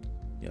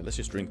 yeah, let's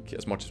just drink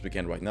as much as we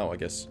can right now, I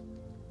guess.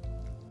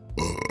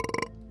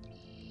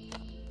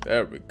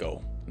 There we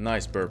go.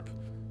 Nice burp.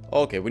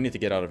 Okay, we need to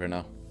get out of here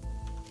now.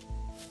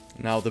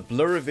 Now the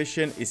blurry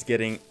vision is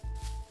getting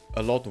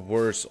a lot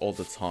worse all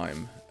the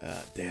time.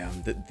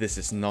 Damn, this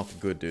is not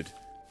good, dude.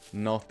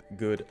 Not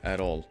good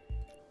at all.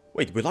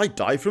 Wait, will I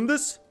die from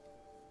this?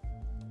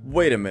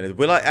 Wait a minute,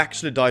 will I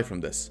actually die from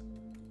this?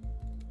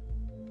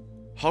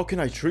 How can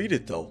I treat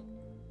it though?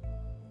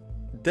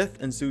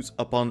 Death ensues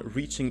upon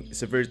reaching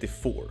severity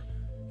 4.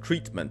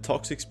 Treatment.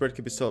 Toxic spread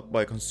can be stopped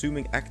by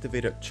consuming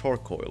activated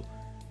charcoal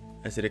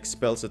as it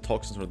expels the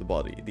toxins from the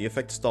body. The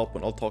effect stops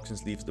when all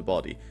toxins leave the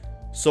body.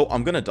 So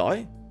I'm gonna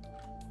die?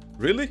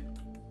 Really?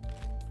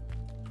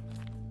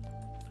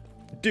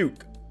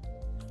 Duke.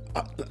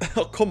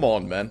 Oh, come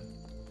on, man.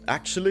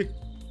 Actually?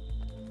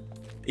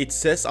 It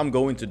says I'm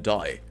going to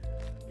die.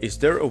 Is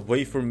there a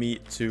way for me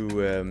to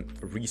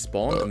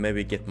respawn and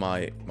maybe get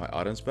my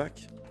items back?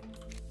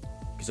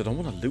 Because I don't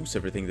want to lose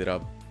everything that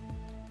I've,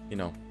 you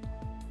know,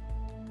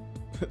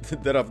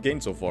 that I've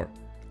gained so far.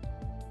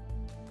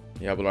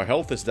 Yeah, but our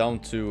health is down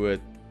to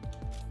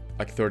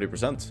like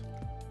 30%.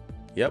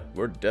 Yep,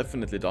 we're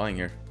definitely dying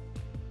here.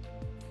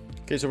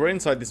 Okay, so we're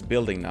inside this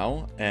building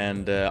now,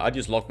 and I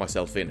just locked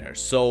myself in here.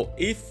 So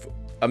if,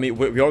 I mean,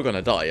 we are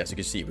gonna die, as you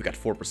can see, we got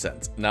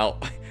 4%. Now,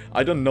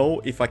 I don't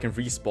know if I can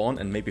respawn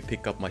and maybe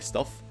pick up my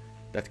stuff.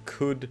 That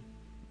could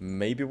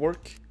maybe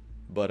work,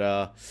 but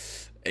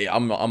hey,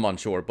 I'm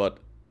unsure, but,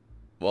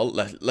 well,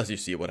 let's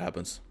just see what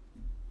happens.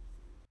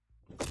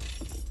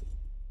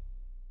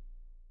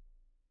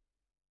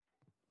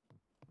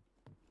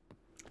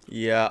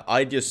 Yeah,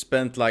 I just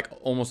spent like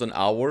almost an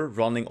hour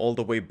running all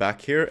the way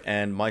back here,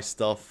 and my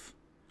stuff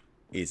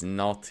is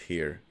not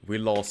here. We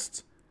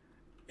lost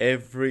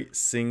every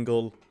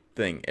single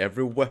thing,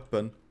 every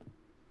weapon,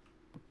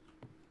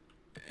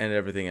 and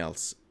everything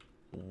else.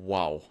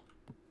 Wow.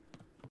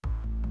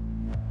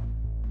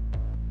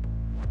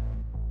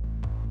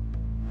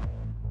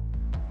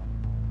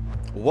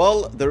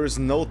 Well, there is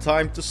no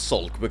time to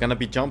sulk. We're gonna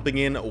be jumping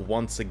in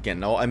once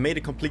again. Now, I made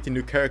a completely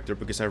new character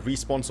because I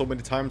respawned so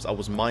many times. I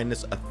was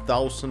minus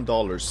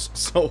 $1,000.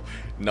 So,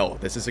 no,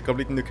 this is a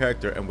completely new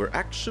character, and we're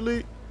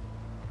actually...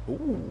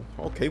 Ooh,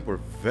 okay,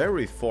 we're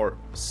very far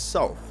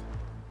south.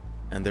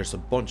 And there's a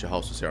bunch of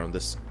houses here on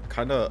this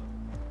kind of...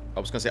 I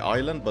was gonna say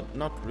island, but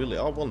not really.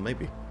 Oh, well,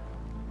 maybe.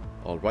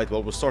 Alright,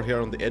 well, we'll start here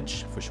on the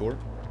edge, for sure.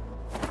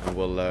 And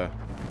we'll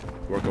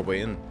work our way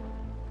in.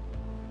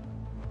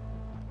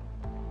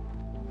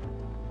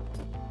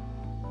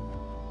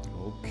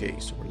 Okay,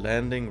 so we're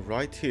landing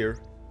right here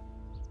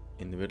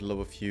in the middle of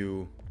a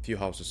few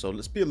houses. So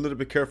let's be a little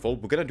bit careful.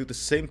 We're gonna do the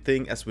same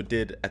thing as we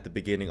did at the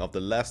beginning of the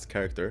last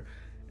character.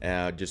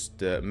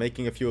 Just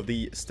making a few of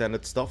the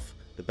standard stuff,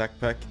 the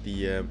backpack,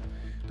 the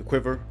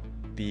quiver,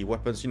 the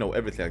weapons, you know,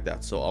 everything like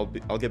that. So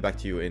I'll get back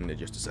to you in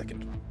just a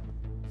second.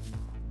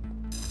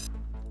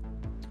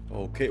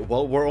 Okay,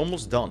 well, we're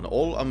almost done.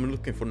 All I'm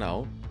looking for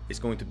now is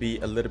going to be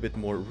a little bit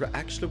more.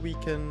 Actually, we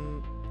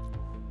can.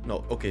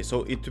 No, okay.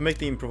 So to make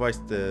the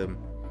improvised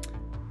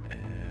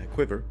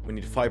quiver, we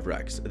need 5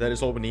 racks. That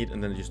is all we need,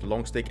 and then just a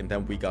long stick, and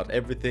then we got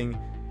everything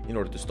in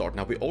order to start.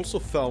 Now we also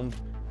found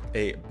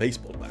a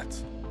baseball bat.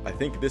 I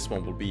think this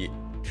one will be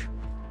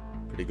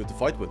pretty good to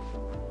fight with.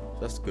 So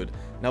that's good.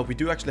 Now we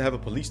do actually have a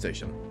police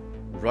station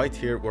right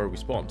here where we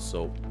spawned.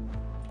 So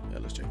yeah,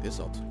 let's check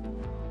this out.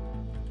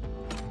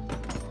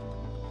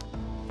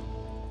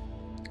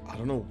 I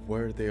don't know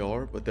where they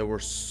are, but there were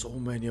so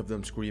many of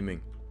them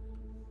screaming.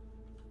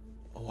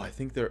 Oh, I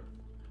think they're...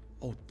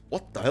 Oh,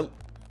 what the hell?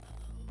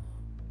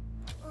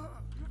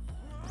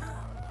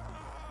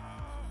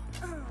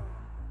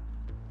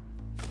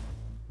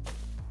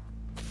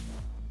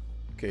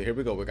 Okay, here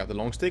we go. We got the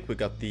long stick, we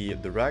got the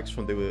rags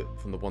from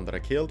the one that I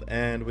killed,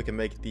 and we can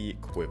make the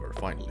quiver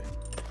finally.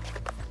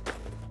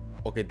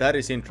 Okay, that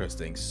is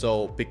interesting.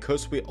 So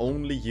because we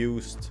only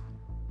used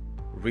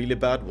really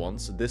bad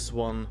ones, this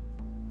one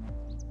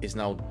is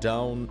now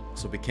down,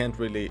 so we can't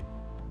really...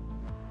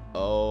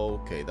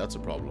 Okay, that's a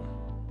problem.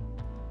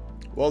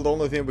 Well, the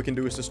only thing we can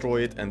do is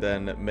destroy it and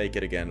then make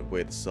it again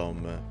with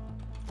some...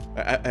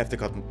 I have to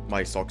cut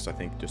my socks, I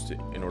think, just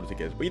in order to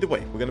get it. But either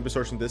way, we're gonna be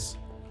searching this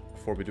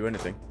before we do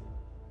anything.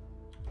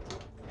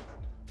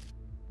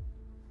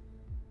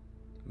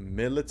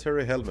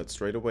 Military helmet,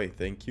 straight away,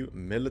 thank you.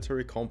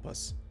 Military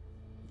compass.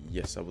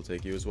 Yes, I will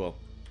take you as well.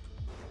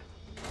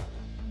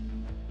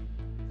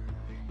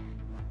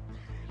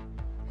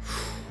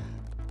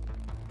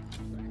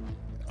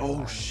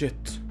 Oh,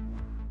 shit.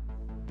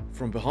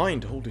 From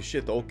behind, holy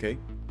shit, okay.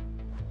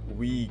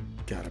 We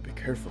gotta be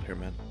careful here,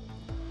 man.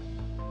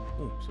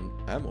 Oh, some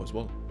ammo as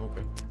well,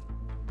 okay.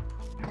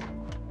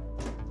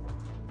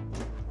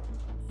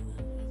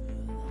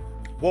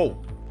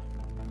 Whoa!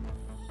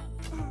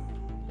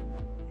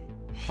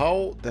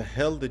 How the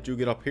hell did you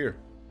get up here?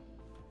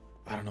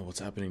 I don't know what's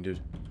happening, dude.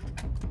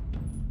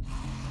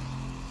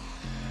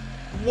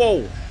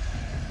 Whoa!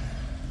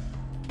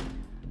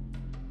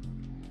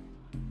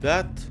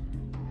 That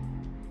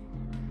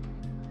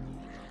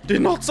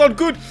did not sound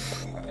good!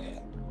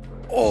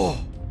 Oh!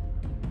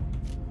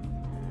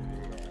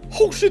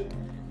 Oh shit!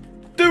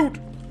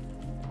 Dude!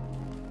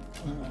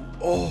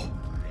 Oh!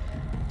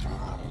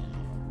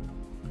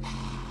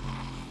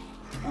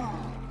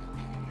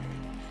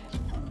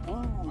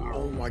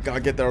 Oh my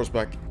god, get the arrows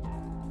back.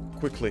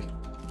 Quickly.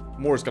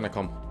 More is gonna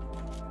come.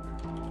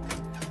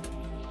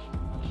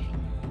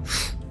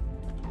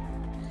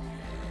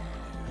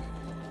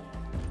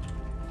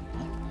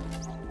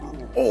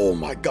 Oh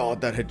my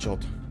god, that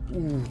headshot.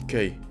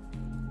 Okay.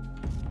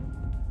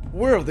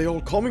 Where are they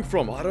all coming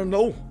from? I don't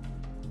know.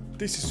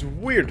 This is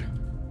weird.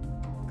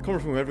 They're coming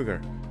from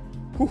everywhere.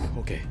 Whew,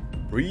 okay.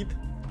 Breathe.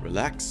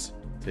 Relax.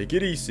 Take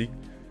it easy.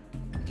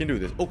 You can do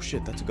this. Oh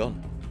shit, that's a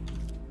gun.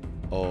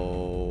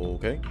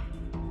 Okay.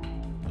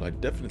 Well, I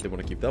definitely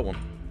want to keep that one.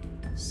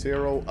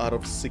 0 out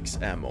of 6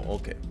 ammo.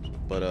 Okay.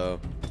 But,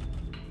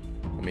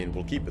 I mean,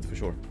 we'll keep it for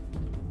sure.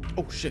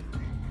 Oh, shit.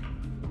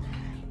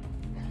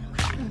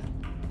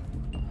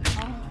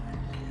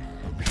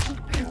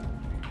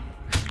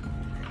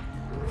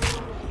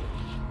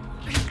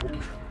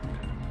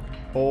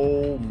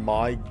 Oh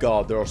my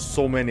god, there are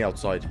so many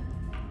outside.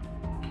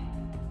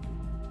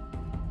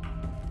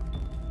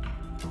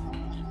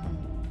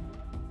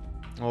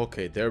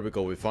 Okay, there we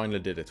go. We finally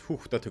did it. Whew,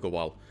 that took a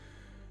while.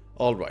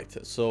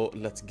 Alright, so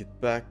let's get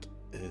back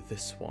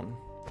this one.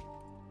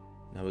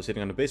 Now we're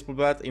sitting on a baseball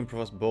bat,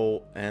 improvised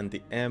bow, and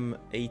the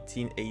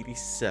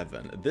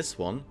M1887. This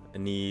one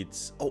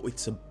needs... Oh,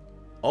 it's a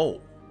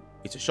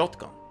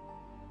shotgun.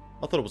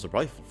 I thought it was a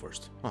rifle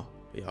first. Oh,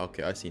 yeah,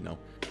 okay, I see now.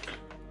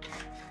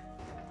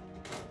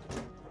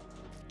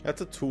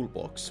 That's a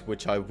toolbox,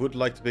 which I would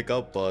like to pick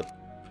up, but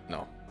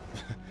no.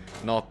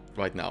 Not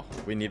right now.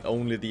 We need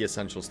only the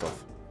essential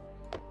stuff.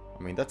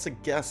 I mean, that's a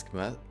gas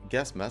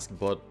mask,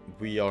 but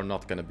we're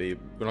not gonna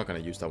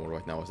use that one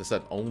right now. As I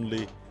said,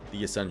 only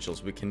the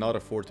essentials. We cannot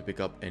afford to pick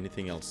up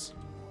anything else.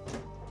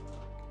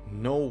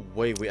 No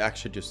way we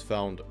actually just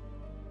found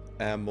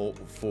ammo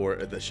for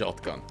the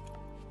shotgun.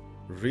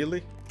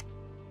 Really?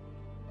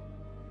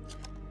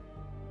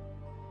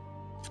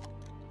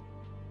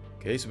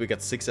 Okay, so we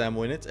got 6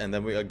 ammo in it, and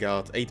then we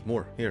got 8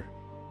 more here.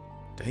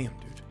 Damn,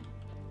 dude.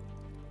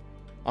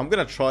 I'm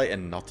gonna try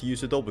and not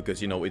use it though,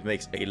 because, you know, it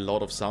makes a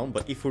lot of sound,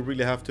 but if we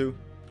really have to,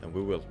 then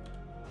we will.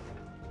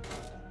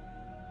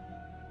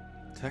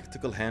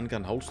 Tactical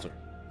handgun holster.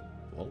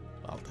 Well,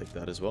 I'll take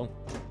that as well.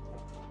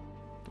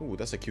 Ooh,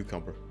 that's a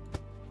cucumber.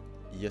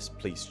 Yes,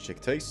 please. Check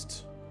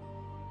taste.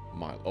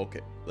 Mild.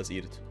 Okay, let's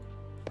eat it.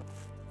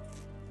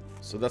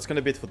 So that's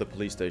gonna be it for the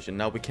police station.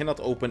 Now, we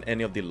cannot open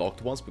any of the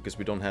locked ones because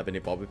we don't have any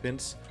bobby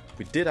pins.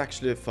 We did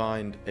actually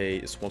find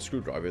a small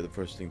screwdriver, the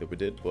first thing that we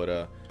did,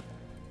 but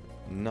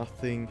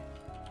nothing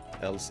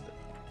else.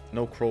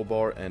 No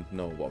crowbar and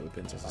no bobby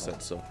pins, as I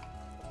said, so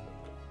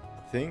I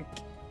think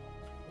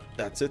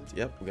that's it.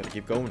 Yep, we gotta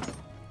keep going.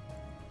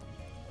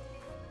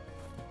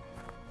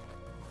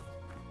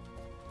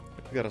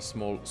 We got a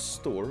small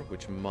store,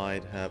 which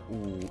might have...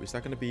 Ooh, is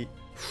that gonna be...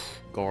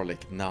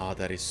 Garlic. Nah,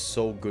 that is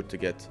so good to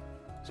get.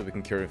 So we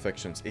can cure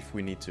infections if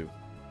we need to.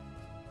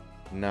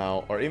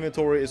 Now, our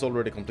inventory is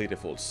already completely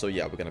full. So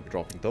yeah, we're gonna be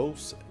dropping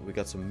those. We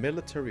got some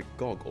military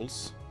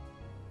goggles.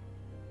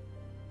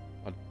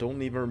 I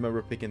don't even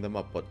remember picking them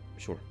up, but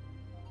sure.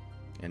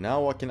 And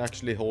now I can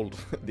actually hold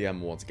the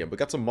ammo once again. We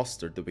got some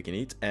mustard that we can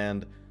eat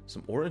and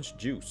some orange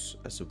juice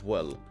as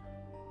well.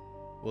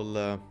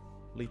 We'll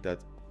leave that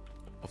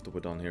after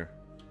we're done here.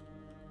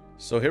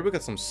 So here we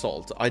got some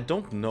salt. I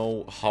don't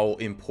know how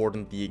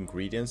important the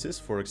ingredients is.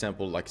 For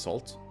example, like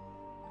salt.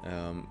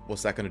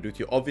 What's that going to do to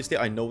you? Obviously,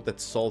 I know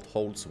that salt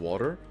holds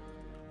water.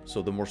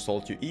 So the more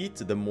salt you eat,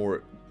 the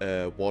more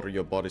water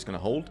your body's going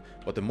to hold.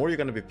 But the more you're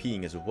going to be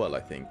peeing as well,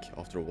 I think,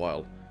 after a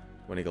while,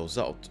 when it goes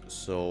out.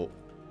 So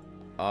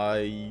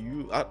I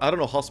don't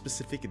know how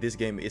specific this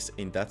game is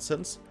in that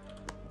sense.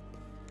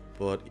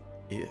 But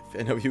if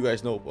any of you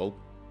guys know, well,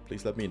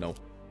 please let me know.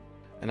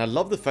 And I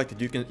love the fact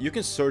that you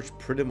can search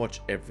pretty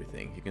much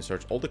everything. You can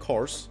search all the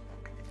cars.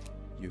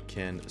 You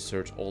can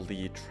search all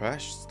the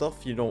trash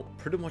stuff, you know,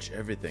 pretty much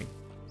everything.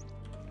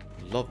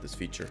 Love this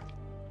feature.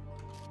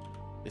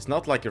 It's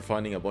not like you're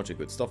finding a bunch of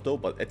good stuff though,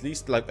 but at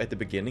least like at the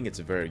beginning it's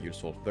very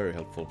useful, very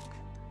helpful.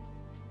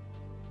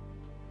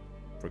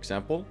 For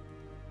example,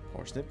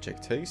 parsnip,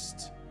 check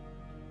taste.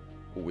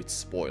 Oh, it's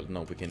spoiled.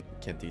 No, we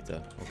can't eat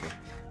that. Okay.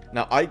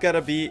 Now I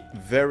gotta be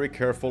very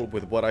careful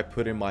with what I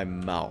put in my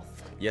mouth.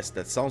 Yes,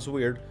 that sounds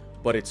weird,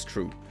 but it's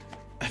true.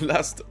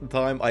 Last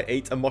time I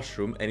ate a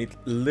mushroom and it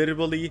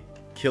literally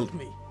killed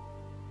me.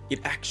 It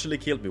actually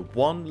killed me.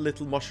 One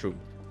little mushroom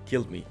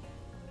killed me.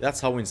 That's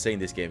how insane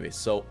this game is.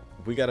 So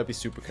we gotta be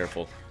super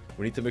careful.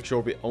 We need to make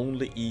sure we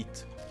only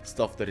eat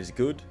stuff that is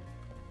good.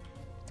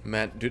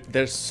 Man, dude,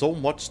 there's so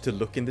much to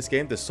look in this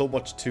game. There's so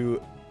much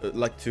to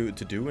to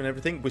do and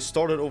everything. We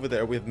started over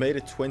there. We've made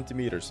it 20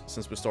 meters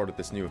since we started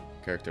this new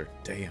character.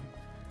 Damn.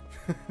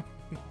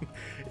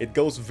 It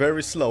goes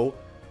very slow,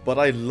 but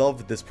I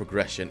love this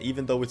progression.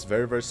 Even though it's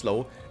very, very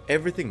slow,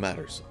 everything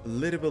matters.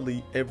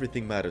 Literally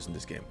everything matters in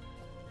this game.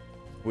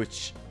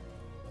 Which,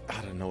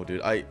 I don't know,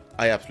 dude. I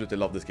absolutely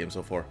love this game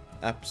so far.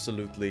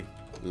 Absolutely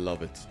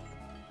love it.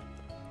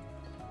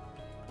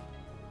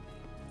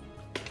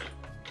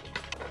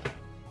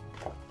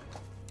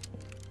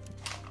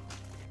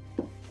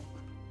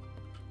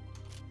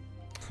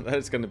 That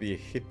is gonna be a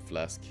hip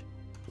flask.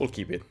 We'll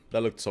keep it.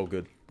 That looked so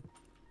good.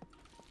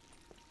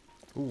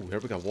 Ooh, here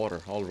we got water.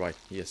 Alright,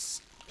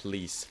 yes,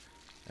 please.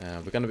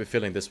 We're gonna be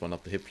filling this one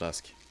up, the hip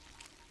flask.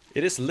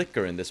 It is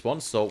liquor in this one,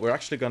 so we're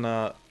actually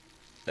gonna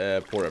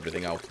pour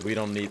everything out. We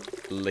don't need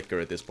liquor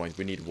at this point,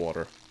 we need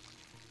water.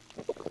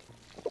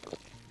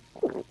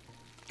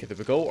 Okay, there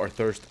we go. Our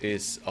thirst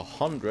is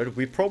 100.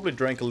 We probably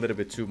drank a little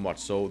bit too much,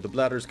 so the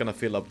bladder is gonna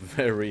fill up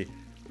very,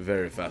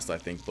 very fast, I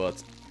think,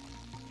 but...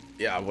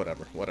 yeah,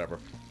 whatever.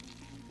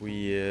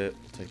 We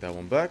take that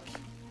one back.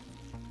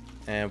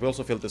 And we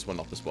also filled this one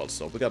up as well,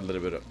 so we got a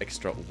little bit of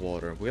extra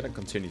water. We're gonna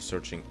continue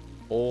searching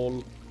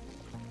all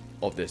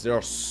of this. There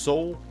are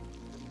so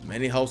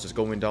many houses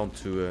going down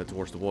to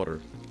towards the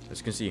water. As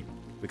you can see,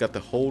 we got the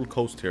whole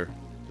coast here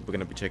that we're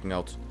gonna be checking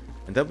out.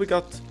 And then we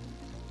got...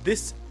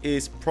 This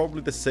is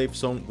probably the safe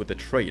zone with the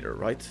trader,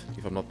 right?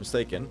 If I'm not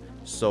mistaken.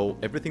 So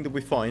everything that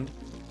we find,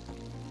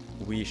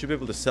 we should be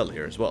able to sell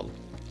here as well.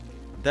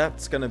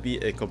 That's gonna be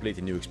a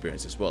completely new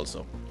experience as well,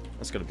 so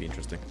that's gonna be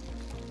interesting.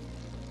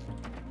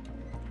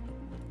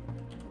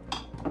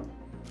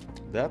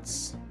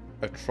 That's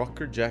a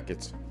trucker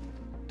jacket.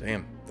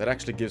 Damn, that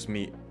actually gives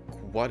me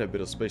quite a bit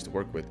of space to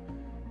work with.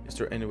 Is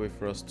there any way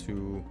for us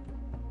to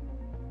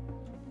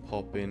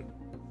pop in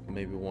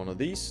maybe one of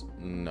these?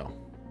 No.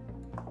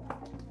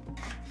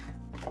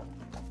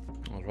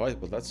 Alright,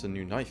 well that's a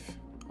new knife.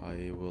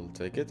 I will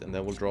take it, and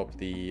then we'll drop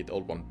the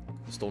old one,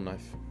 the stone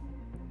knife.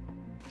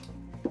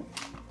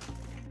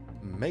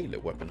 Melee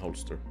weapon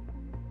holster.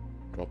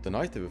 Drop the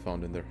knife that we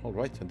found in there.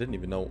 Alright, I didn't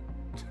even know.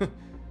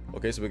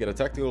 Okay, so we get a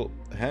tactical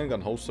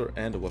handgun holster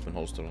and a weapon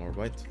holster.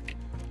 Alright.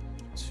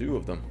 2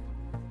 of them.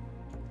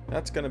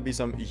 That's gonna be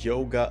some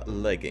yoga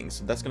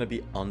leggings. That's gonna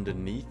be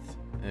underneath.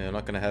 I'm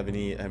not gonna have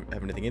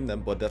anything in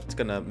them, but that's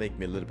gonna make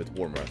me a little bit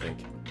warmer, I think.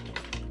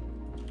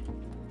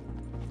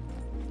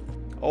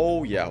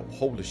 Oh yeah,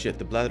 holy shit,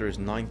 the bladder is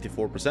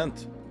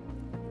 94%.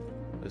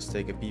 Let's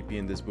take a peepee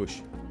in this bush.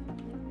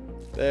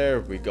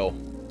 There we go.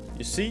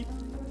 You see?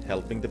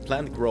 Helping the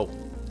plant grow.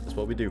 That's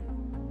what we do.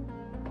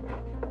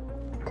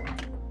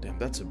 Damn,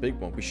 that's a big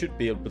one. We should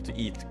be able to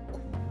eat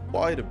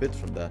quite a bit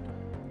from that.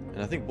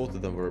 And I think both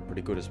of them were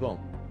pretty good as well.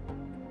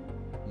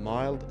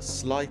 Mild,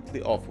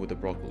 slightly off with the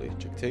broccoli.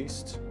 Check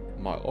taste.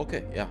 Mild.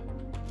 Okay, yeah.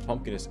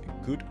 Pumpkin is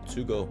good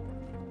to go.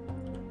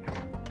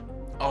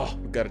 Oh,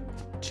 we got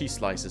cheese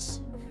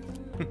slices.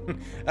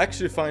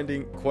 Actually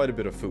finding quite a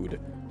bit of food,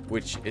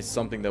 which is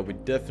something that we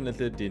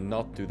definitely did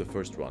not do the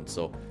first run.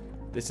 So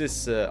this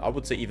is, I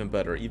would say, even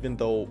better, even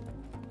though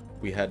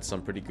we had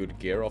some pretty good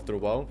gear after a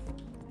while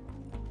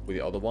with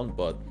the other one.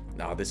 But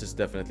nah, this is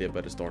definitely a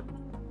better start.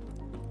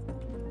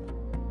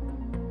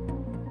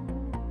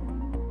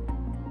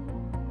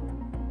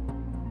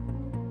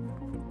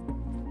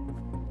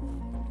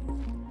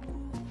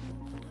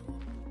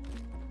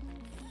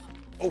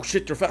 Oh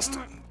shit, you're fast.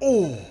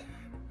 Oh,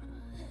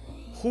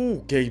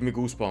 who gave me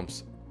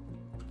goosebumps?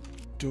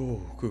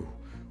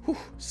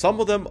 Some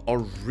of them are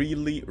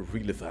really,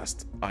 really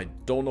fast. I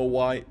don't know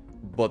why,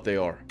 but they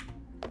are.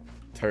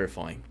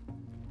 Terrifying.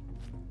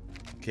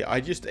 Okay,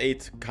 I just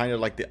ate kind of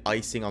like the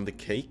icing on the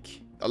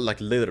cake. Like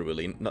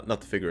literally, not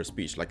the figure of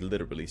speech, like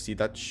literally. See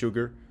that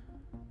sugar?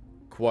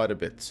 Quite a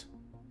bit.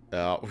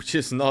 Which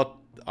is not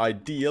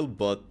ideal,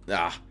 but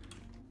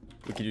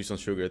we could use some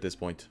sugar at this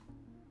point.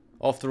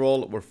 After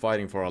all, we're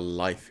fighting for our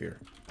life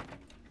here.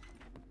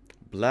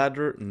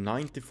 Bladder,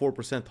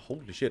 94%.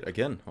 Holy shit,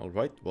 again.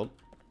 Alright, well,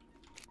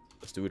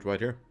 let's do it right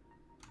here.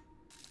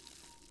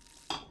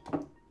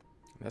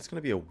 That's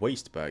gonna be a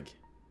waste bag.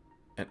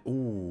 And,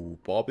 ooh,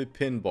 bobby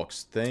pin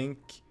box. Thank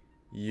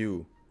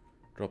you.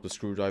 Drop the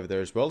screwdriver there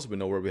as well, so we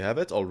know where we have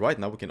it. Alright,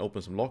 now we can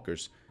open some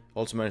lockers.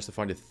 Also managed to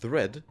find a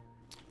thread.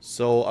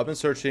 So, I've been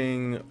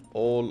searching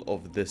all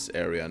of this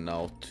area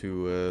now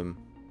to...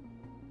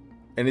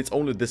 and it's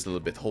only this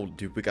little bit. Holy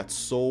dude, we got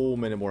so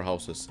many more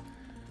houses.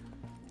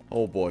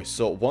 Oh boy,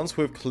 so once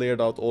we've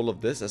cleared out all of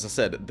this, as I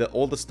said,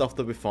 all the stuff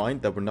that we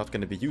find that we're not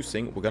going to be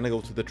using, we're going to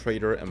go to the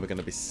trader and we're going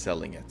to be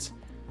selling it.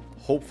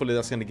 Hopefully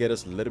that's going to get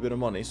us a little bit of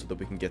money so that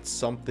we can get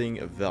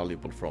something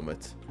valuable from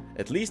it.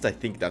 At least I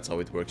think that's how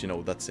it works, you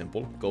know, that's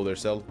simple. Go there,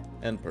 sell,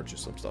 and purchase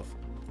some stuff.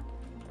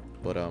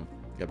 But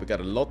yeah, we got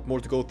a lot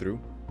more to go through.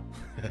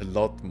 A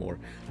lot more.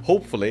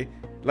 Hopefully,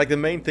 like the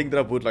main thing that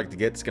I would like to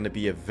get is going to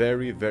be a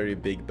very, very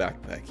big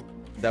backpack.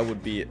 That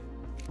would be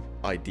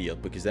ideal,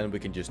 because then we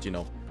can just, you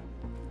know,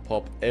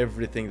 pop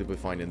everything that we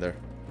find in there.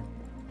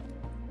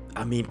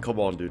 I mean, come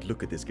on, dude,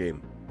 look at this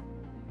game.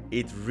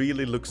 It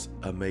really looks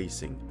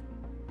amazing.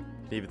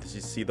 Can you even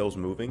see those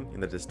moving in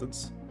the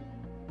distance?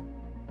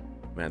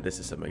 Man, this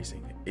is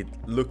amazing. It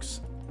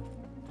looks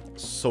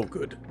so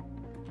good.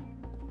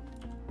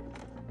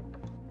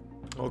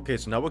 Okay,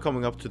 so now we're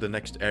coming up to the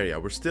next area.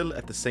 We're still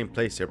at the same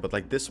place here, but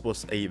like this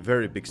was a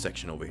very big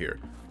section over here,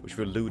 which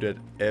we looted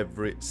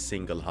every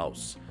single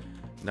house.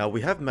 Now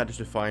we have managed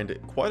to find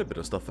quite a bit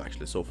of stuff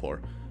actually so far.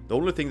 The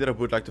only thing that I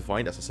would like to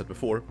find, as I said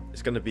before,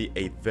 is going to be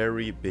a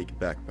very big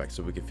backpack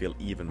so we can feel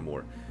even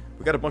more.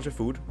 We got a bunch of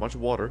food, a bunch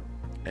of water,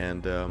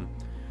 and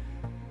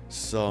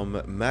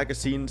some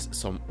magazines,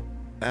 some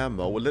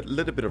ammo, a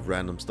little bit of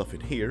random stuff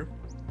in here.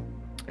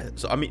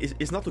 So I mean,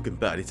 it's not looking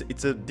bad.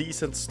 It's a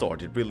decent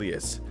start, it really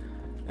is.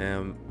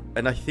 And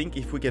I think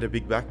if we get a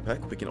big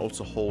backpack, we can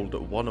also hold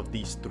one of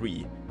these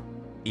 3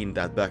 in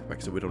that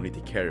backpack, so we don't need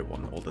to carry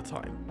one all the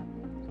time.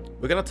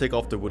 We're gonna take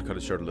off the woodcutter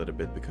shirt a little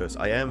bit because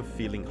I am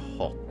feeling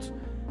hot,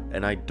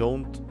 and I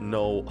don't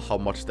know how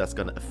much that's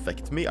gonna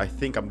affect me. I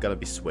think I'm gonna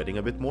be sweating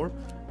a bit more,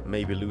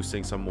 maybe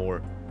losing some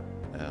more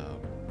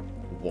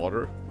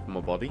water from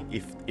my body,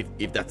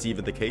 if that's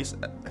even the case.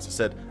 As I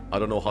said, I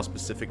don't know how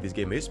specific this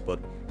game is, but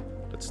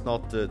let's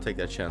not take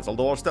that chance.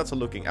 Although our stats are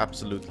looking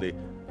absolutely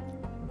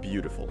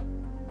beautiful.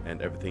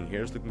 And everything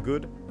here is looking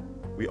good.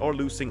 We are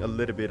losing a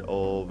little bit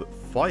of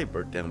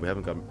fiber, then we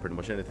haven't got pretty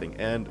much anything.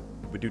 And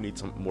we do need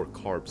some more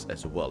carbs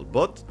as well.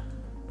 But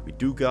we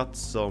do got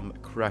some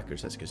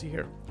crackers, as you can see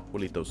here.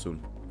 We'll eat those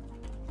soon.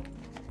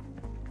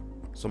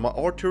 So my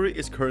archery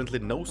is currently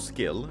no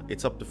skill.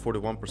 It's up to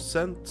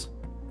 41%.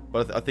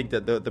 But I think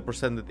that the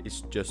percentage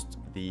is just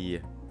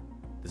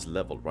this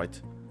level,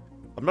 right?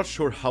 I'm not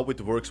sure how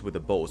it works with the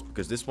bows,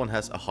 because this one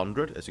has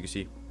 100, as you can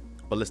see,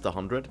 ballista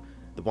 100.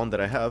 The one that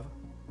I have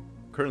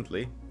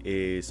currently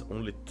is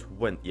only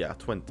 20. Yeah,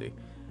 20.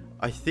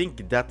 I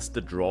think that's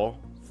the draw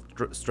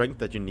strength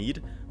that you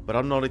need, but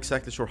I'm not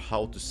exactly sure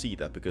how to see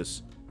that,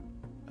 because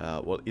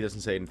well, it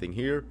doesn't say anything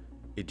here.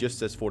 It just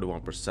says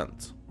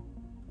 41%.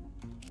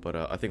 But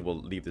I think we'll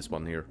leave this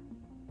one here.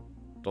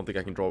 Don't think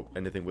I can draw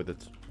anything with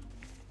it.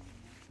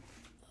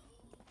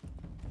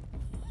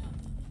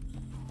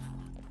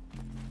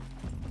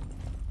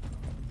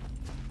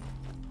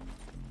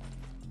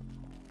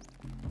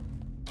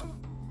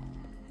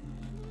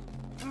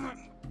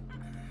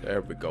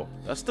 There we go.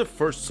 That's the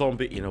first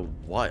zombie in a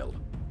while.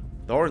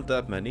 There aren't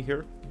that many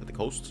here at the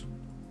coast.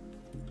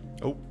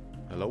 Oh,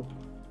 hello.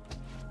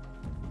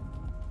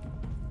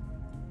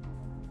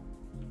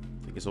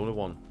 I think it's only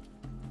one.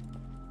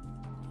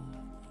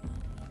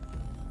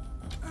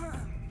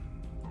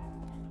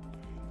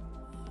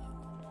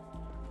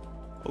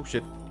 Oh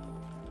shit.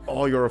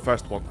 Oh, you're a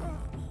fast one.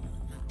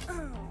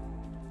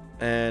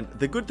 And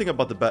the good thing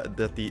about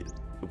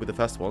with the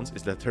fast ones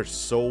is that they're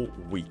so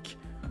weak.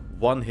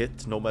 One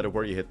hit, no matter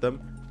where you hit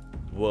them,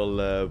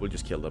 will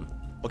just kill them.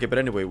 Okay, but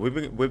anyway,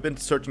 we've been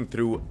searching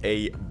through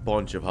a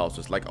bunch of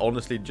houses. Like,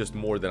 honestly, just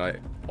more than I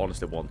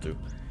honestly want to.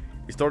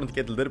 It's starting to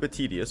get a little bit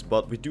tedious,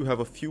 but we do have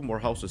a few more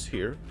houses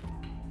here.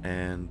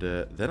 And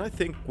then I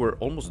think we're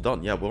almost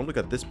done. Yeah, we only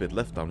got this bit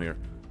left down here.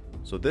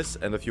 So this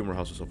and a few more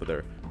houses over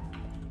there.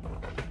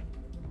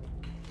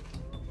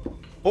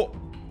 Oh!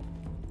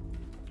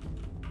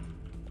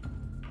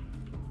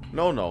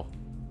 No, no.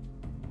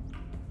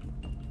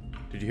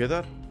 Did you hear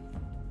that?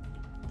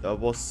 That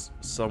was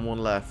someone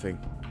laughing.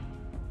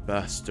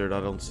 Bastard, I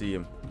don't see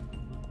him.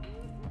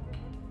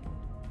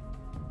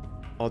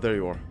 Oh, there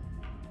you are.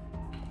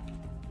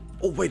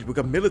 Oh, wait, we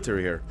got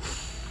military here.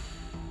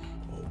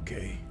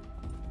 Okay.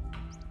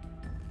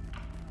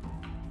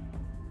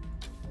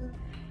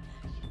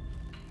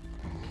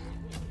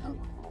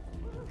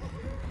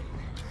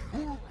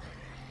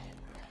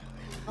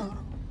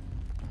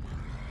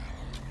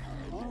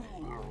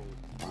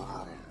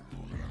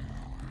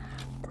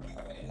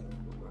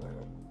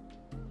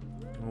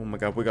 Oh my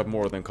god, we got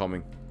more of them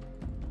coming.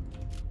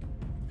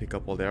 Pick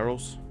up all the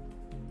arrows.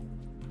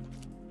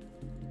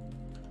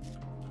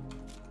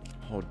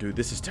 Oh dude,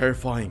 this is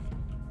terrifying.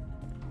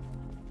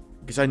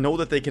 Because I know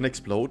that they can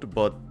explode,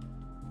 but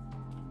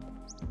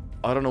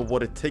I don't know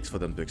what it takes for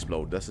them to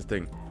explode. That's the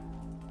thing.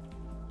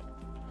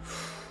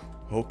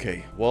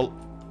 Okay, well,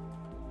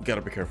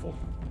 gotta be careful.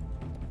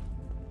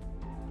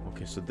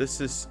 Okay, so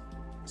this is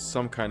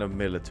some kind of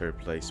military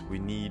place. We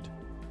need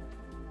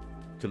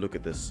to look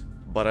at this.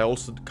 But I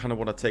also kind of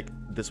want to take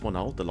this one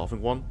out, the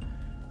laughing one.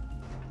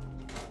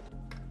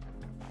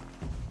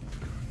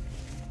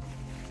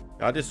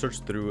 I just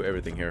searched through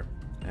everything here,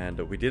 and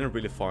we didn't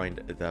really find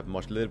that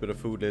much. A little bit of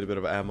food, a little bit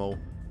of ammo,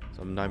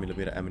 some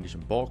 9mm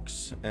ammunition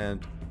box, and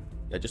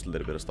yeah, just a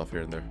little bit of stuff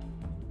here and there.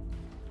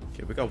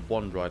 Okay, we got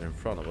one right in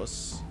front of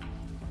us.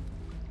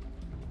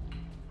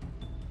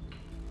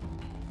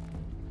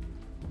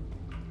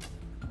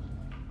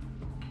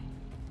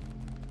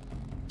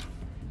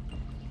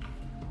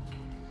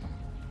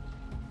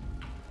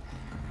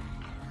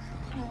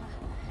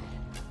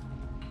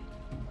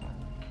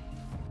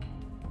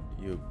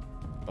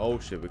 Oh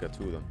shit, we got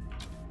two of them.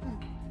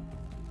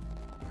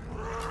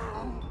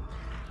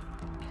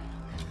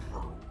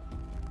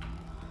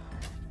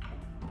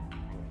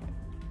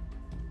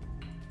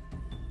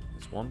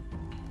 That's one.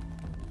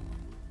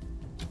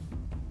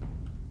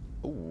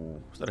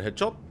 Oh, is that a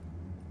headshot?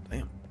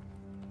 Damn.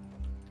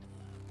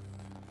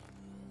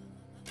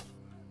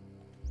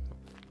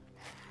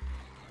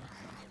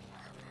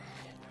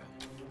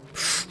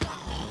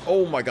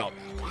 Oh my god.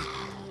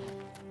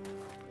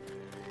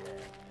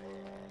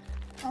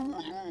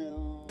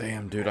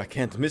 Damn, dude, I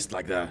can't miss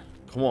like that.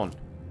 Come on.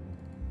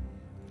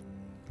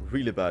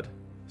 Really bad.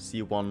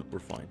 C1, we're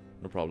fine.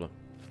 No problem.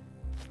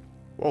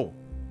 Whoa.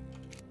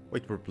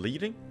 Wait, we're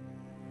bleeding?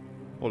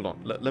 Hold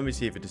on. Let me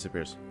see if it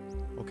disappears.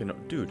 Okay, no.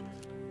 Dude,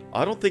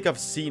 I don't think I've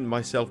seen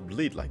myself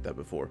bleed like that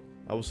before.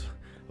 I was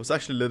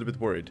actually a little bit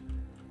worried.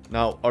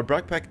 Now, our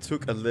backpack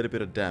took a little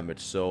bit of damage,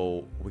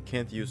 so we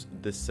can't use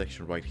this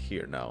section right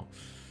here now.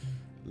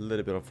 A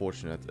little bit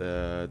unfortunate.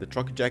 The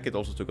trucker jacket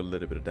also took a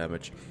little bit of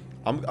damage.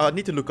 I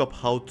need to look up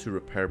how to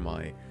repair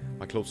my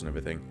clothes and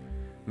everything.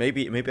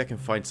 Maybe I can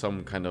find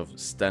some kind of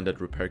standard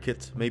repair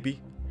kit,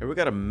 maybe. Here we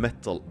got a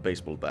metal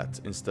baseball bat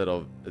instead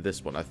of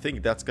this one. I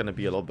think that's gonna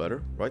be a lot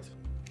better, right?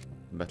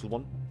 Metal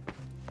one?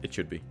 It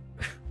should be.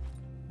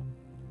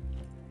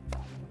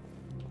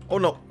 Oh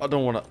no, I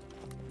don't wanna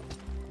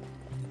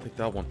take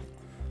that one.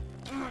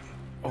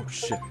 Oh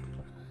shit.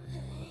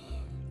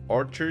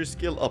 archery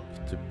skill up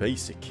to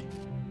basic.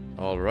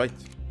 Alright.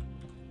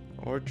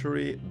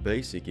 Archery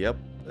basic, yep.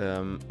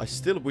 I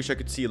still wish I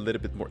could see a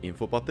little bit more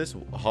info about this.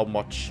 How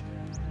much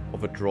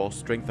of a draw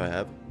strength I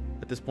have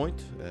at this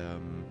point.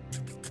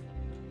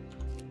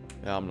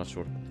 Yeah, I'm not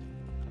sure.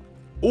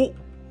 Oh!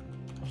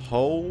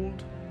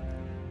 Hold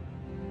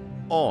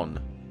on.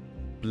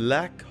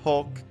 Black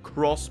Hawk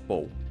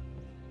crossbow.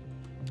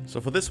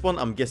 So for this one,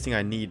 I'm guessing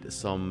I need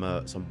some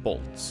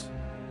bolts.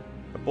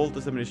 A bolt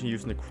is ammunition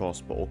using a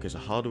crossbow. Okay, so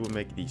how do we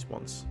make these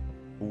ones?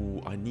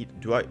 Ooh, I need...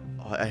 Do I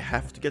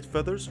have to get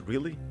feathers?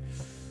 Really?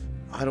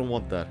 I don't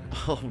want that.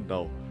 Oh,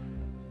 no.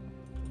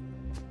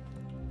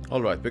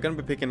 Alright, we're gonna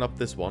be picking up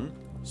this one.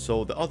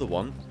 So the other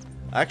one,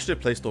 I actually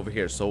placed over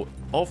here. So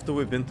after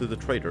we've been to the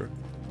trader,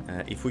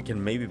 if we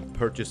can maybe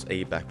purchase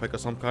a backpack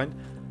of some kind,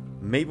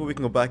 maybe we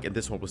can go back and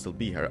this one will still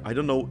be here. I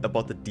don't know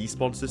about the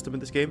despawn system in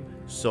this game.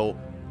 So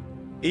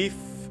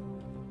if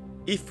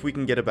we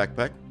can get a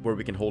backpack where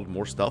we can hold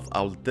more stuff,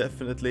 I'll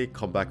definitely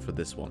come back for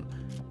this one.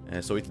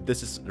 So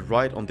this is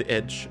right on the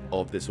edge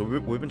of this. So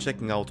we've been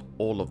checking out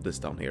all of this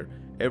down here.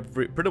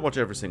 Pretty much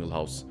every single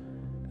house.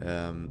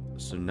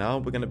 So now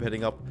we're going to be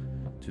heading up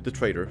to the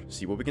trader,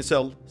 see what we can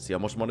sell, see how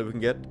much money we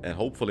can get, and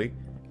hopefully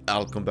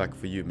I'll come back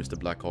for you, Mr.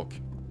 Blackhawk.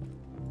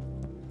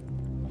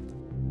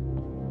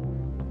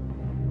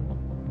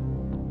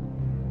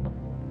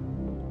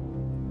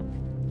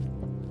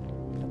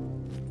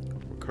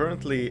 We're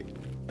currently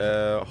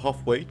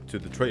halfway to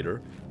the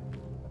trader.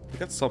 We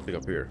got something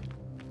up here.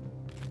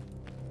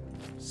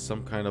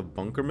 Some kind of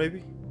bunker,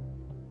 maybe?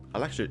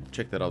 I'll actually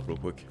check that out real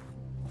quick.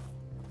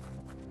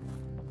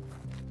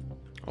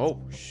 Oh,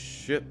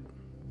 shit.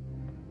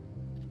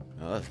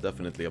 That's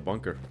definitely a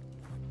bunker.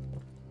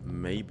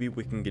 Maybe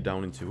we can get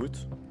down into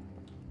it.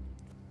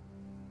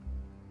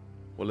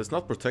 Well, it's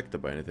not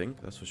protected by anything,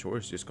 that's for sure.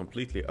 It's just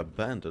completely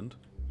abandoned.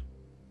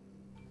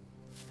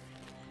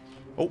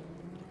 Oh.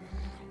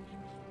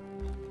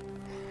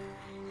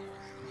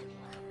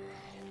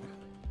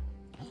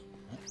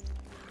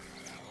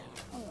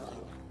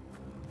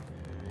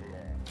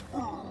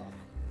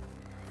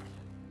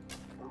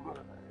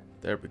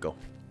 There we go.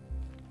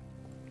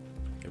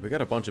 Okay, we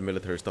got a bunch of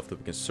military stuff that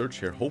we can search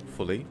here,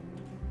 hopefully.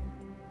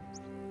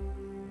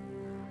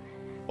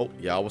 Oh,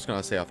 yeah, I was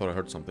gonna say I thought I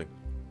heard something.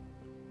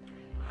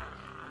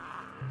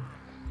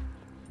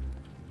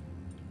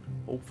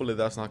 Hopefully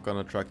that's not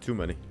gonna attract too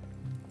many.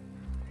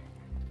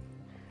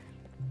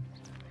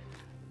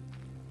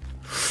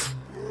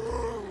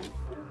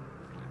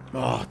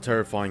 Ah,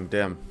 terrifying,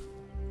 damn.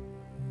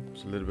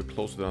 It's a little bit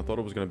closer than I thought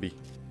it was gonna be.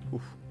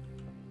 Oof.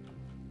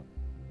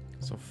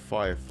 Some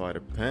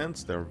firefighter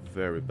pants, they're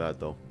very bad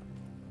though.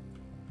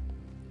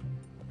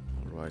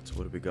 Alright, so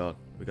what do we got?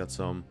 We got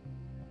some...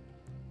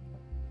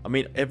 I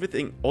mean,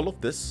 everything, all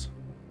of this...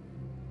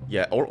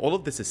 Yeah, all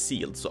of this is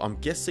sealed, so I'm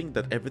guessing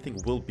that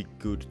everything will be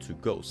good to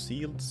go.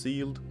 Sealed,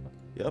 sealed.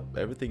 Yep,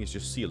 everything is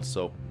just sealed,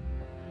 so...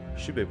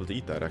 Should be able to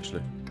eat that,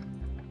 actually.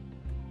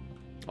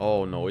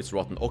 Oh no, it's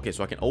rotten. Okay,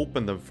 so I can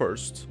open them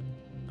first.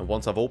 And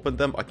once I've opened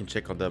them, I can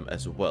check on them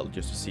as well,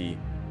 just to see...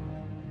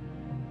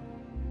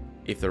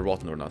 if they're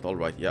rotten or not.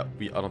 Alright, yeah,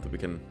 I don't think we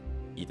can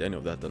eat any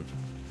of that then.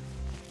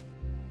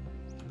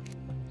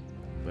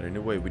 But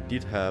anyway, we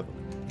did have...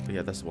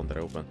 Yeah, that's the one that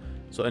I opened.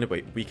 So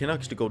anyway, we can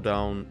actually go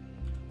down...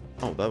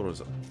 Oh, that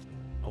was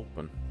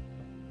open.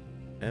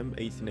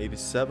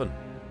 M1887.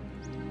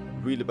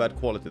 Really bad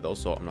quality though,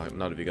 so I'm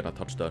not even gonna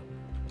touch that.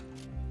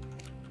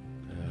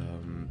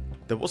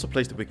 There was a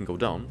place that we can go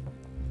down.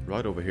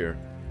 Right over here.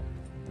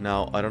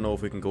 Now, I don't know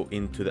if we can go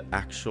into the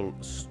actual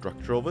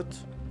structure of it.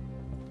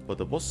 But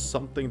there was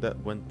something that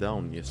went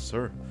down, yes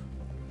sir.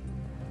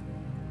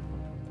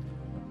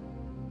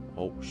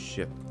 Oh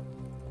shit.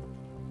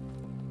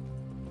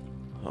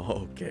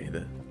 Okay,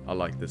 I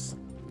like this.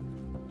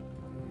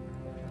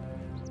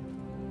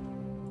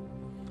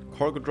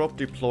 Cargo drop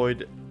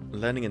deployed,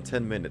 landing in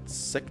 10 minutes.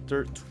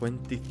 Sector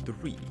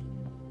 23.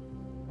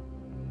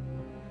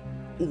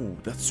 Ooh,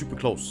 that's super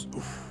close.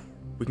 Oof.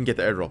 We can get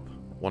the airdrop.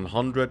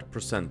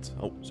 100%.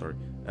 Oh, sorry.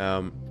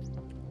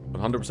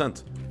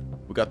 100%.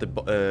 We got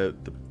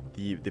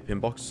the pin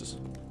boxes,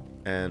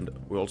 and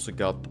we also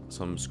got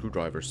some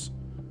screwdrivers.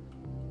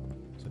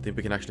 So I think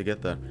we can actually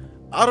get that.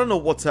 I don't know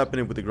what's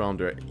happening with the ground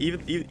there.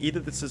 Either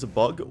this is a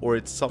bug or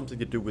it's something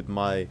to do with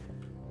my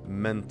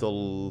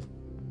mental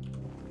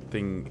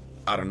thing.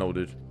 I don't know,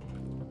 dude.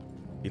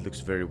 It looks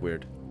very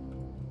weird,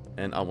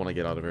 and I want to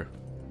get out of here.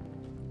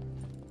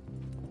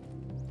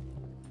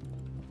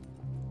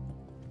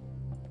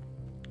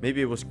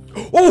 Maybe it was...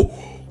 Oh!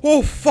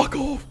 Oh, fuck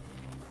off!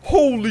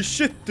 Holy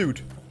shit,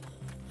 dude!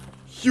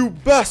 You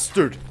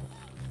bastard!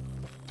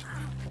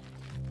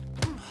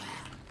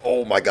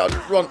 Oh my god,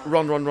 run,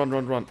 run, run, run,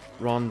 run, run,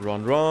 run,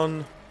 run,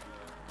 run.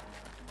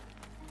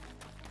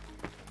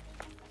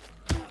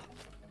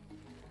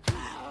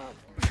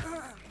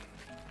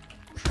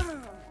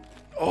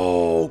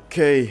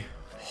 Okay,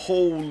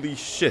 holy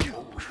shit.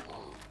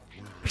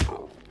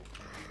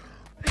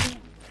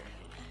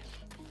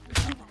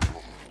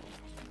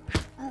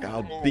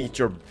 I'll beat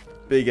your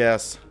big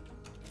ass.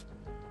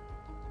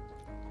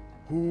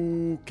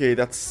 Okay,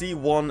 that's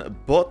C1,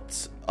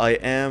 but I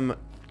am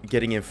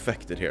getting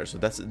infected here. So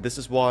this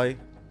is why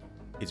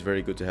it's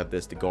very good to have the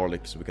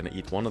garlic. So we're gonna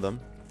eat one of them.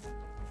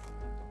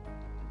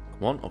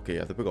 Come on. Okay,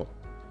 yeah, there we go.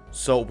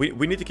 So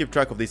we need to keep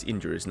track of these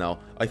injuries now.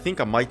 I think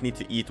I might need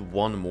to eat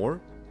one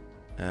more.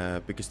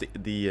 Because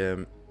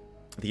the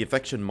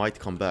infection might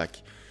come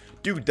back.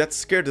 Dude, that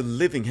scared the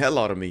living hell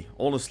out of me,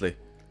 honestly.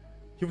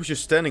 He was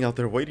just standing out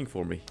there waiting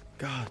for me.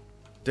 God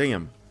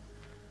damn.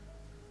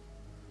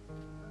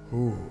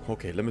 Ooh,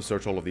 okay, let me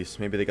search all of these.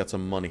 Maybe they got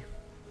some money.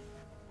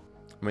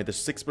 I mean, there's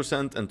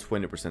 6% and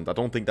 20%. I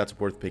don't think that's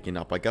worth picking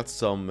up. I got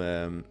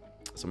some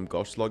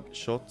ghost slug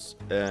shots,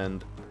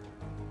 and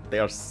they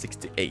are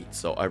 68.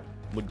 So I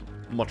would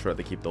much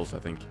rather keep those, I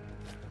think.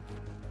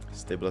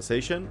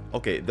 Stabilization.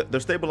 Okay,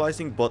 they're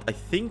stabilizing, but I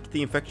think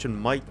the infection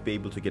might be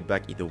able to get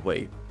back either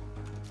way.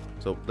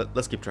 So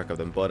let's keep track of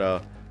them. But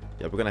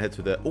yeah, we're gonna head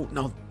to the... Oh,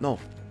 no.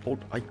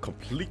 Hold, I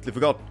completely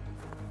forgot.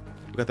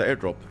 We got the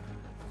airdrop.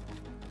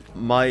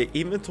 My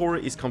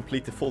inventory is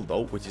completely full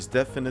though, which is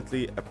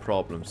definitely a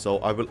problem. So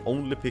I will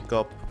only pick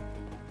up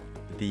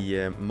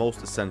the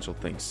most essential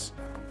things.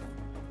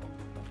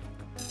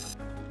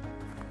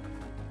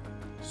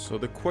 So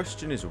the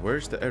question is,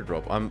 where's the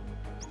airdrop? I'm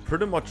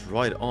pretty much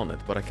right on it,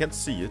 but I can't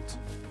see it.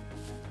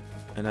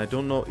 And I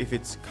don't know if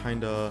it's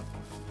kinda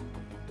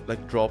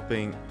like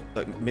dropping,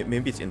 like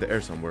maybe it's in the air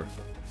somewhere.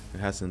 It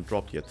hasn't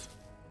dropped yet.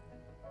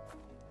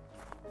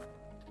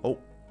 Oh,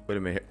 wait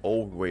a minute.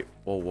 Oh, wait.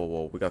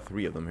 Whoa. We got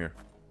 3 of them here.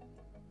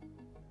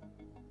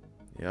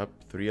 Yep,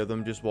 3 of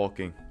them just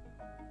walking.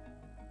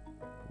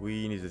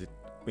 We need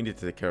to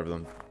take care of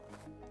them.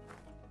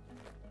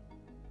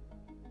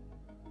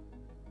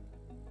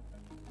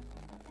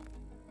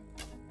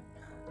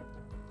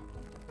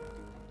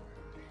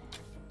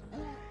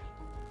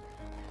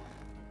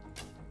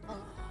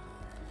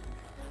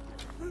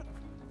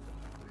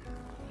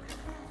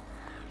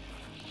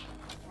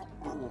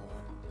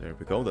 There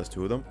we go, that's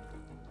 2 of them.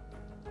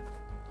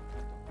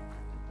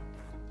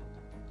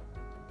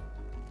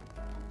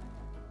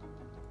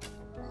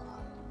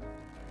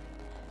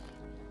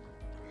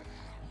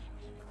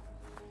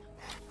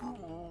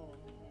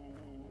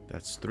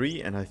 That's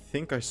 3, and I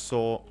think I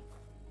saw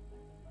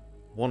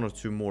 1 or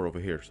 2 more over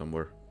here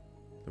somewhere.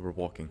 They were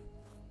walking.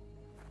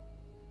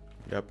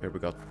 Yep, here we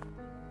got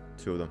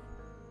 2 of them.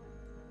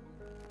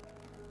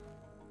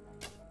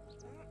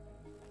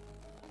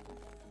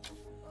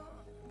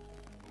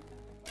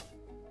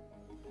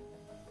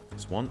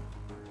 There's 1.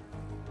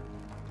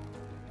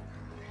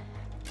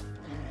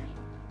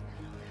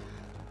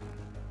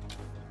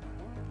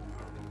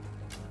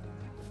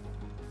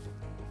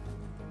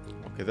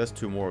 Okay, there's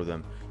 2 more of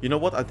them. You know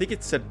what? I think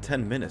it said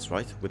 10 minutes,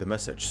 right? With a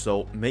message.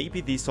 So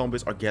maybe these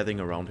zombies are gathering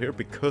around here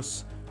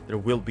because there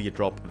will be a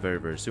drop very,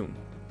 very soon.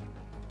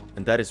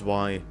 And that is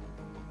why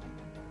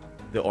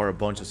there are a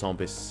bunch of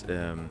zombies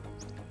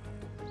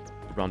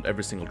around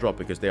every single drop,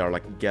 because they are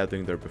like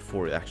gathering there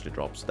before it actually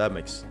drops. That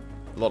makes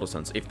a lot of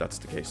sense if that's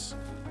the case.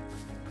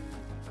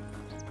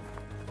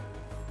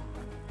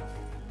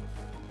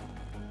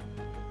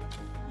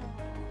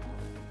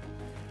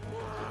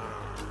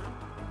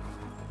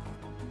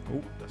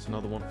 Oh, that's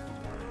another one.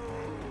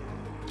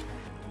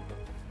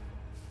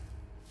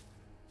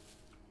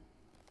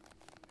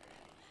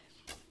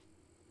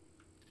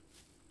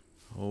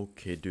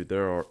 Okay, dude,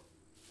 there are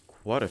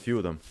quite a few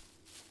of them.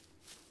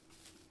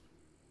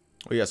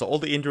 Oh yeah, so all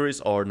the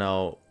injuries are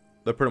now...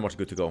 They're pretty much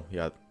good to go.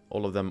 Yeah,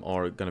 all of them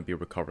are gonna be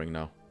recovering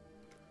now.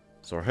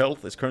 So our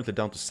health is currently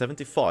down to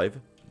 75,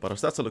 but our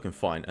stats are looking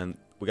fine, and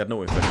we got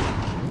no infection.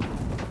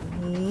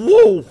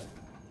 Whoa!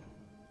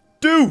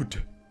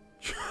 Dude!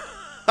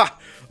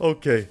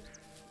 Okay.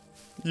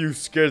 You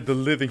scared the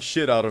living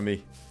shit out of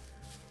me.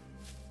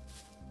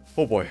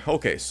 Oh boy.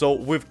 Okay, so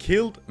we've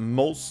killed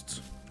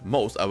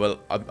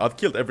well, I've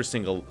killed every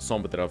single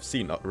zombie that I've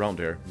seen around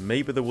here.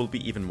 Maybe there will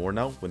be even more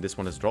now when this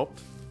one is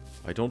dropped.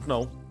 I don't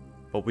know.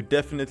 But we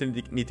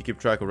definitely need to keep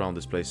track around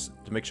this place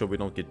to make sure we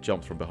don't get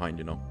jumped from behind,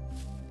 you know.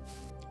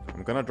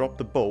 I'm gonna drop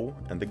the bow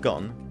and the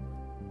gun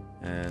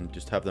and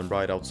just have them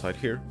right outside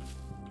here.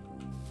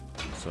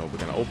 So we're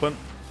gonna open.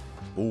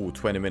 Ooh,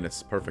 20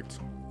 minutes. Perfect.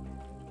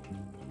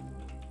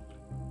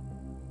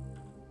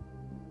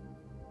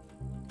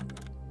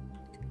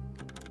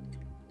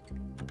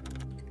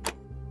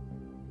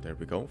 There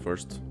we go.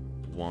 First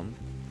one.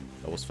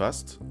 That was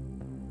fast.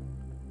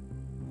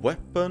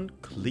 Weapon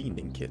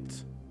cleaning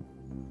kit.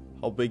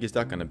 How big is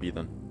that gonna be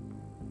then?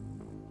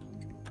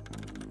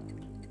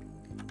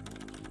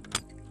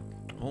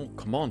 Oh,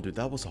 come on, dude.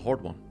 That was a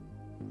hard one.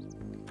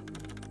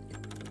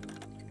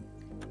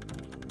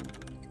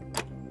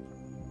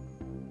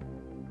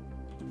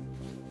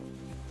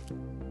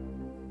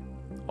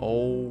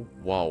 Oh,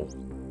 wow.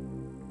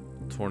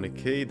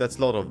 Tourniquet. That's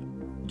a lot of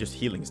just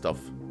healing stuff.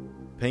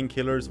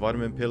 Painkillers,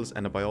 vitamin pills,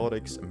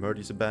 antibiotics,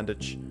 emergency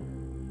bandage.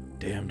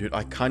 Damn, dude,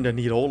 I kinda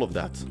need all of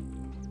that.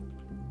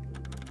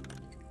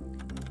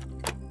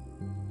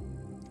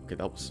 Okay,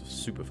 that was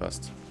super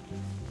fast.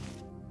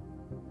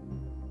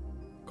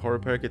 Car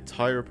repair kit,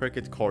 tire repair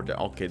kit, car...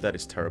 Okay, that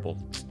is terrible.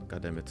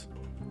 God damn it.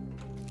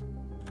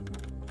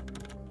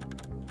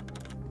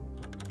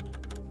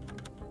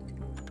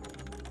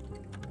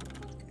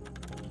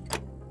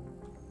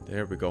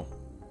 There we go.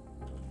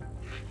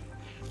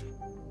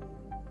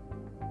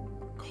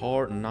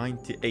 Car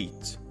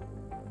 98.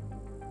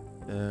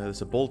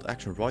 There's a bolt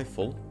action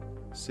rifle.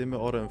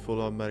 Semi-auto and full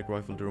automatic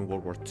rifle during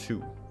World War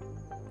II.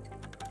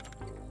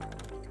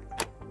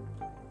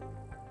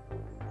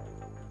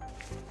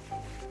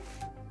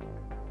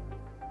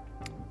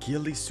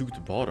 Ghillie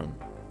suit bottom.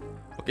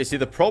 Okay, see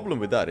the problem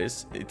with that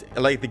is,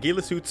 like the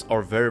ghillie suits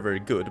are very, very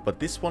good,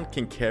 but this one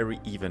can carry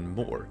even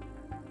more.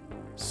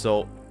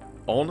 So,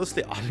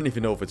 honestly, I don't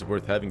even know if it's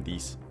worth having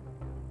these.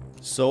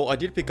 So, I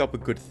did pick up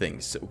good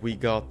things. We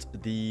got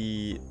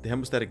the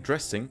hemostatic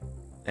dressing,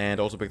 and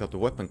also picked up the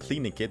weapon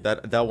cleaning kit.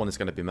 That one is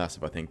going to be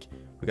massive, I think.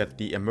 We got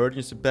the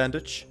emergency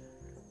bandage,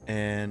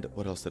 and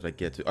what else did I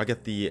get? I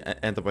got the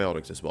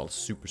antibiotics as well,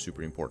 super,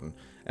 super important.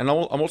 And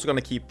I'm also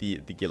going to keep the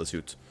ghillie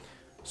suit.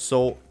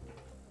 So,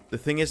 the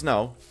thing is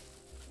now,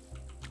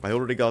 I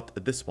already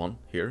got this one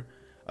here.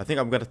 I think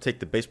I'm going to take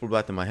the baseball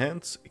bat in my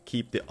hands,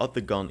 keep the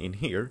other gun in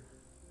here,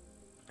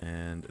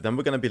 and then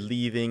we're going to be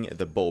leaving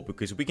the bow,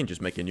 because we can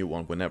just make a new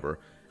one whenever.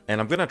 And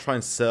I'm going to try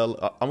and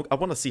sell, I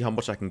want to see how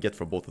much I can get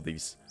for both of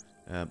these.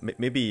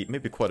 Maybe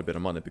quite a bit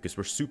of money, because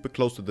we're super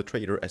close to the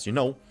trader, as you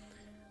know.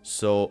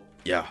 So,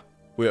 yeah,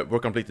 we're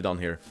completely done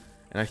here.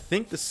 And I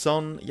think the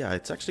sun, yeah,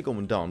 it's actually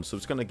going down, so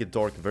it's going to get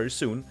dark very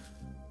soon.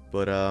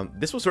 But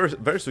this was very,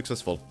 very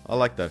successful. I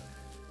like that.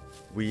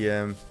 We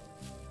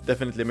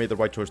definitely made the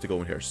right choice to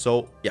go in here.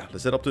 So, yeah,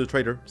 let's head up to the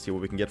trader, see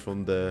what we can get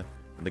from the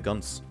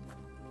guns.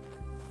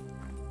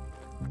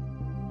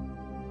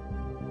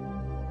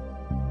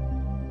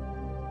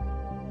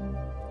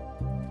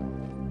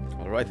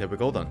 Alright, here we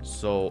go then.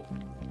 So,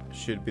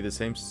 should be the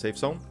same safe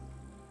zone.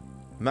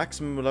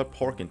 Maximum allowed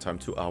parking time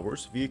 2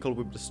 hours. Vehicle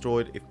will be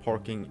destroyed if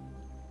parking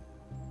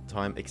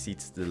time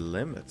exceeds the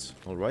limit.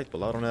 Alright,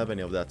 well I don't have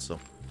any of that, so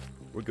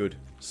we're good.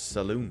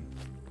 Saloon.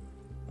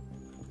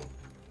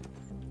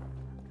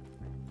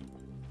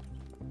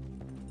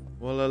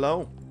 Well,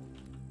 hello.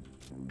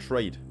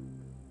 Trade.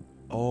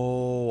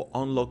 Oh,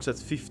 unlocks at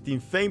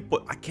 15 fame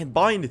points. I can't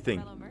buy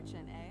anything.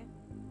 Merchant, eh?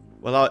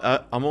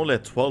 Well, I'm only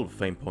at 12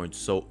 fame points,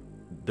 so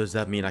does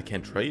that mean I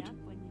can't trade?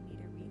 When you need a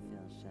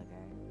refill,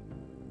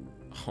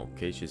 sugar.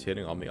 Okay, she's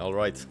hitting on me. All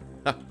right.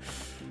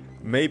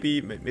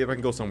 maybe I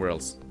can go somewhere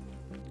else.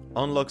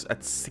 Unlocks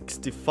at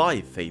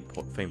 65 fame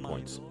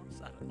points.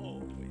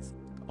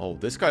 Oh,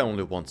 this guy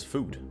only wants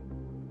food.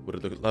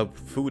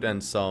 Food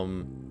and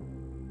some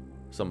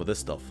of this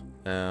stuff.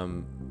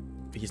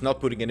 He's not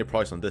putting any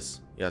price on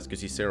this. Yes,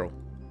 because he's 0.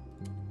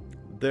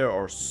 There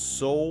are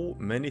so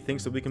many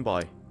things that we can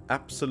buy.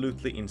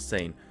 Absolutely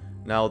insane.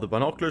 Now, the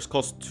binoculars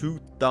cost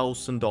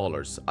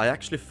 $2,000. I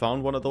actually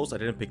found one of those. I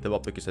didn't pick them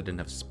up because I didn't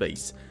have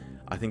space.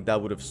 I think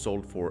that would have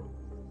sold for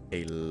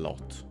a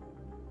lot.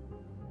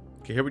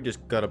 Okay, here we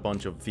just got a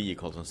bunch of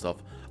vehicles and stuff.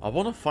 I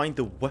want to find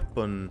the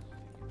weapon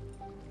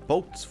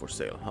boats for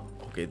sale. Huh?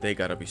 Okay, they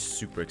gotta be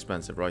super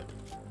expensive, right?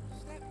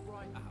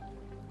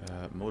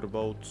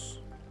 Motorboats.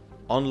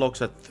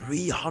 Unlocks at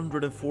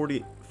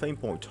 340 fame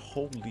points.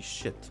 Holy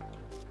shit.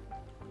 I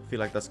feel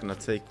like that's gonna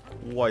take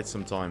quite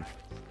some time.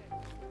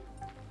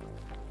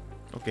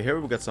 Okay, here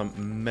we got some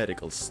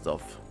medical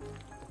stuff.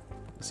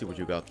 Let's see what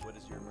you got. What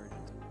is your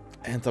emergency?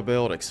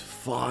 Antibiotics,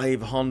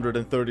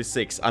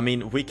 536. I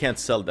mean, we can't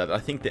sell that. I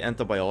think the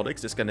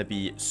antibiotics is gonna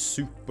be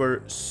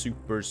super,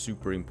 super,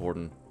 super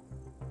important.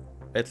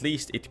 At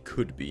least it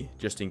could be,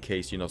 just in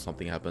case, you know,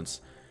 something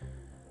happens.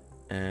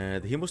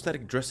 The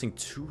hemostatic dressing,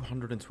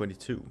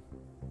 222.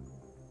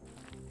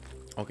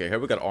 Okay, here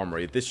we got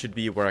armory. This should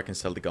be where I can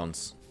sell the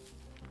guns.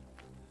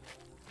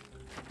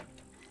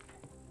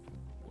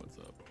 What's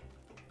up?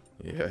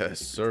 Yes,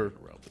 sir.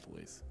 Around the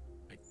place.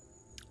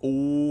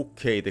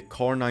 Okay, the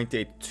car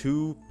 98,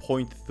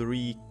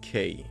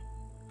 2.3k.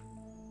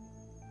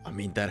 I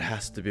mean, that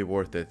has to be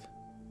worth it.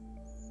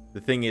 The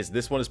thing is,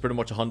 this one is pretty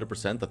much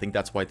 100%. I think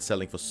that's why it's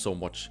selling for so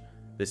much.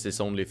 This is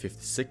only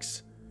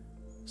 56,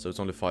 so it's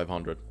only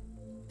 500.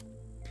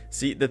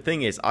 See, the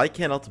thing is, I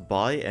cannot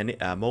buy any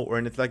ammo or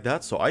anything like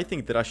that, so I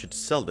think that I should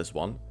sell this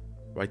one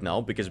right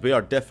now, because we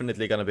are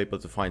definitely gonna be able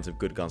to find some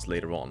good guns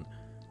later on.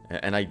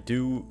 And I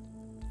do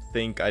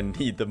think I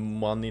need the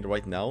money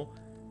right now,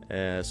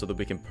 so that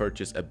we can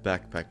purchase a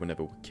backpack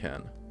whenever we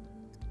can.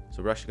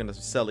 So we're actually gonna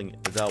be selling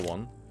that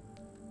one.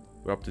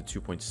 We're up to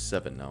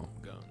 2.7 now.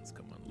 Guns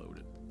come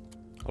unloaded.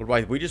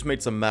 Alright, we just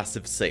made some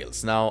massive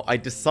sales. Now, I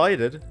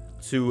decided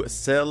to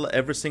sell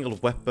every single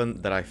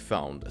weapon that I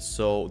found.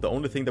 So, the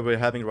only thing that we're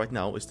having right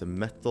now is the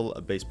metal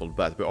baseball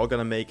bat. We are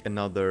gonna make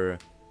another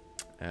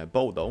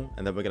bow though,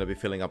 and then we're gonna be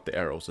filling up the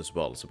arrows as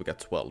well. So we got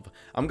 12.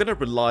 I'm gonna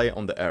rely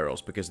on the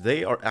arrows, because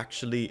they are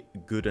actually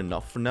good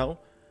enough for now.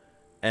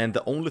 And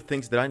the only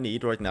things that I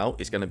need right now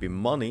is gonna be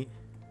money,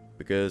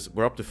 because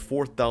we're up to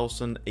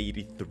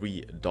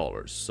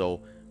 $4,083.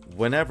 So,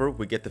 whenever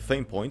we get the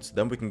fame points,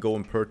 then we can go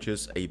and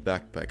purchase a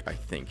backpack, I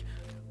think.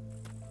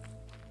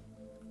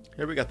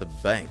 Here we got the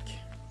bank.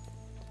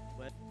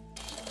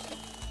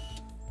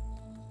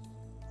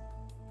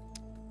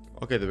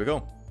 Okay, there we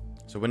go.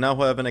 So we now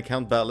have an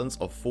account balance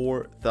of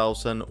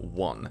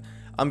 4,001.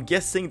 I'm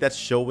guessing that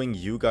showing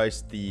you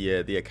guys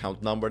the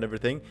account number and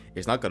everything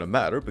is not gonna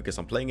matter because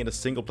I'm playing in a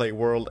single player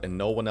world and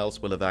no one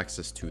else will have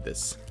access to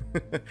this.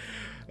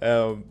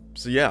 So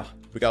yeah,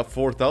 we got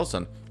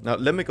 4,000. Now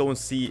let me go and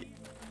see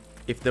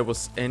if there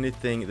was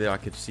anything that I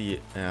could see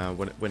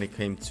when it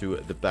came to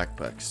the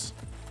backpacks.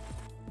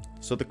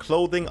 So the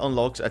clothing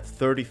unlocks at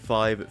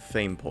 35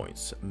 fame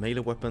points.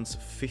 Melee weapons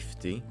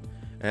 50.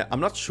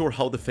 I'm not sure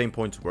how the fame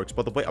points works,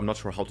 by the way. I'm not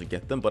sure how to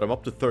get them, but I'm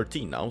up to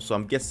 13 now. So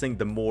I'm guessing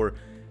the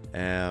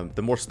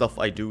more stuff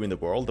I do in the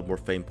world, the more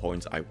fame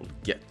points I will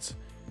get.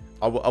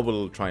 I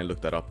will try and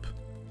look that up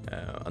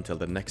until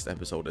the next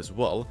episode as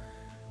well.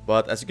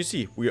 But as you can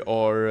see,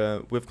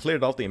 we've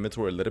cleared out the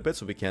inventory a little bit,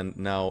 so we can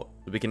now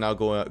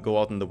go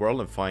out in the world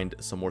and find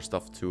some more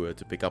stuff to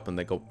pick up, and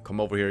then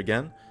come over here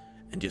again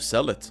and just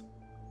sell it.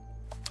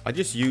 I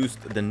just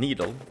used the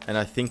needle and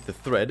I think the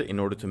thread in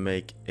order to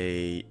make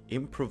a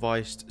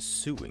improvised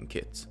sewing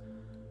kit.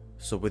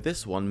 So with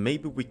this one,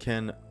 maybe we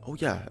can... Oh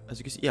yeah, as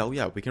you can see,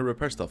 yeah, we can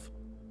repair stuff.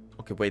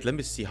 Okay, wait, let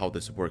me see how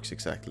this works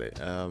exactly.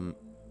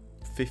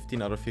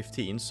 15 out of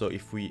 15, so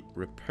if we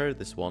repair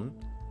this one...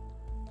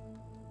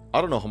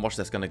 I don't know how much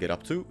that's gonna get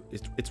up to.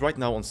 It's right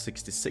now on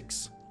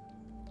 66.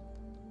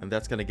 And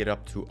that's gonna get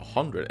up to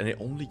 100, and it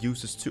only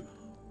uses 2.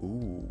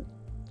 Ooh.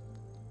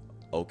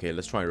 Okay,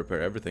 let's try and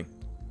repair everything.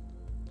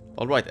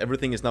 Alright,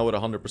 everything is now at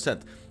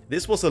 100%.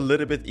 This was a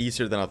little bit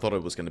easier than I thought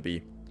it was going to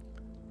be.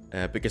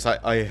 Because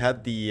I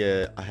had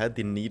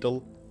the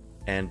needle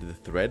and the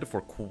thread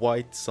for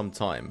quite some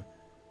time.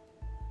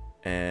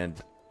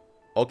 And...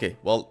 Okay,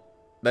 well,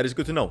 that is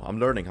good to know. I'm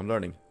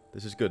learning.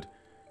 This is good.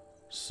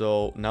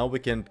 So, now we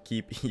can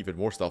keep even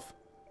more stuff.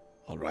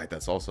 Alright,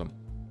 that's awesome.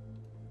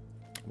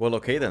 Well,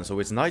 okay then, so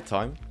it's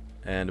nighttime.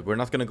 And we're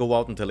not gonna go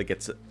out until it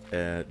gets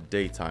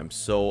daytime.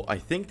 So I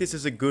think this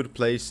is a good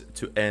place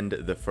to end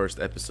the first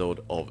episode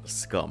of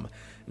SCUM.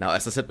 Now,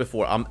 as I said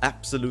before, I'm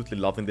absolutely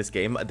loving this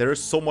game. There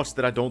is so much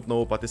that I don't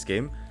know about this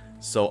game.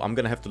 So I'm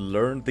gonna have to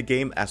learn the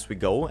game as we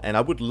go. And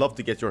I would love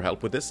to get your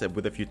help with this,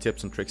 with a few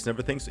tips and tricks and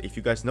everything. So if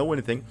you guys know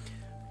anything,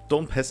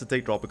 don't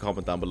hesitate, drop a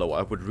comment down below.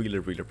 I would really,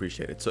 really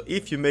appreciate it. So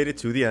if you made it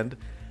to the end,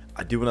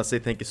 I do want to say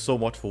thank you so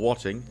much for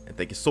watching. And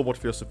thank you so much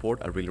for your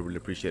support. I really, really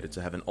appreciate it.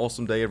 So have an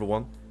awesome day,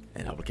 everyone.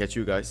 And I will catch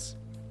you guys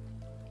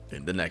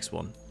in the next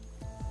one.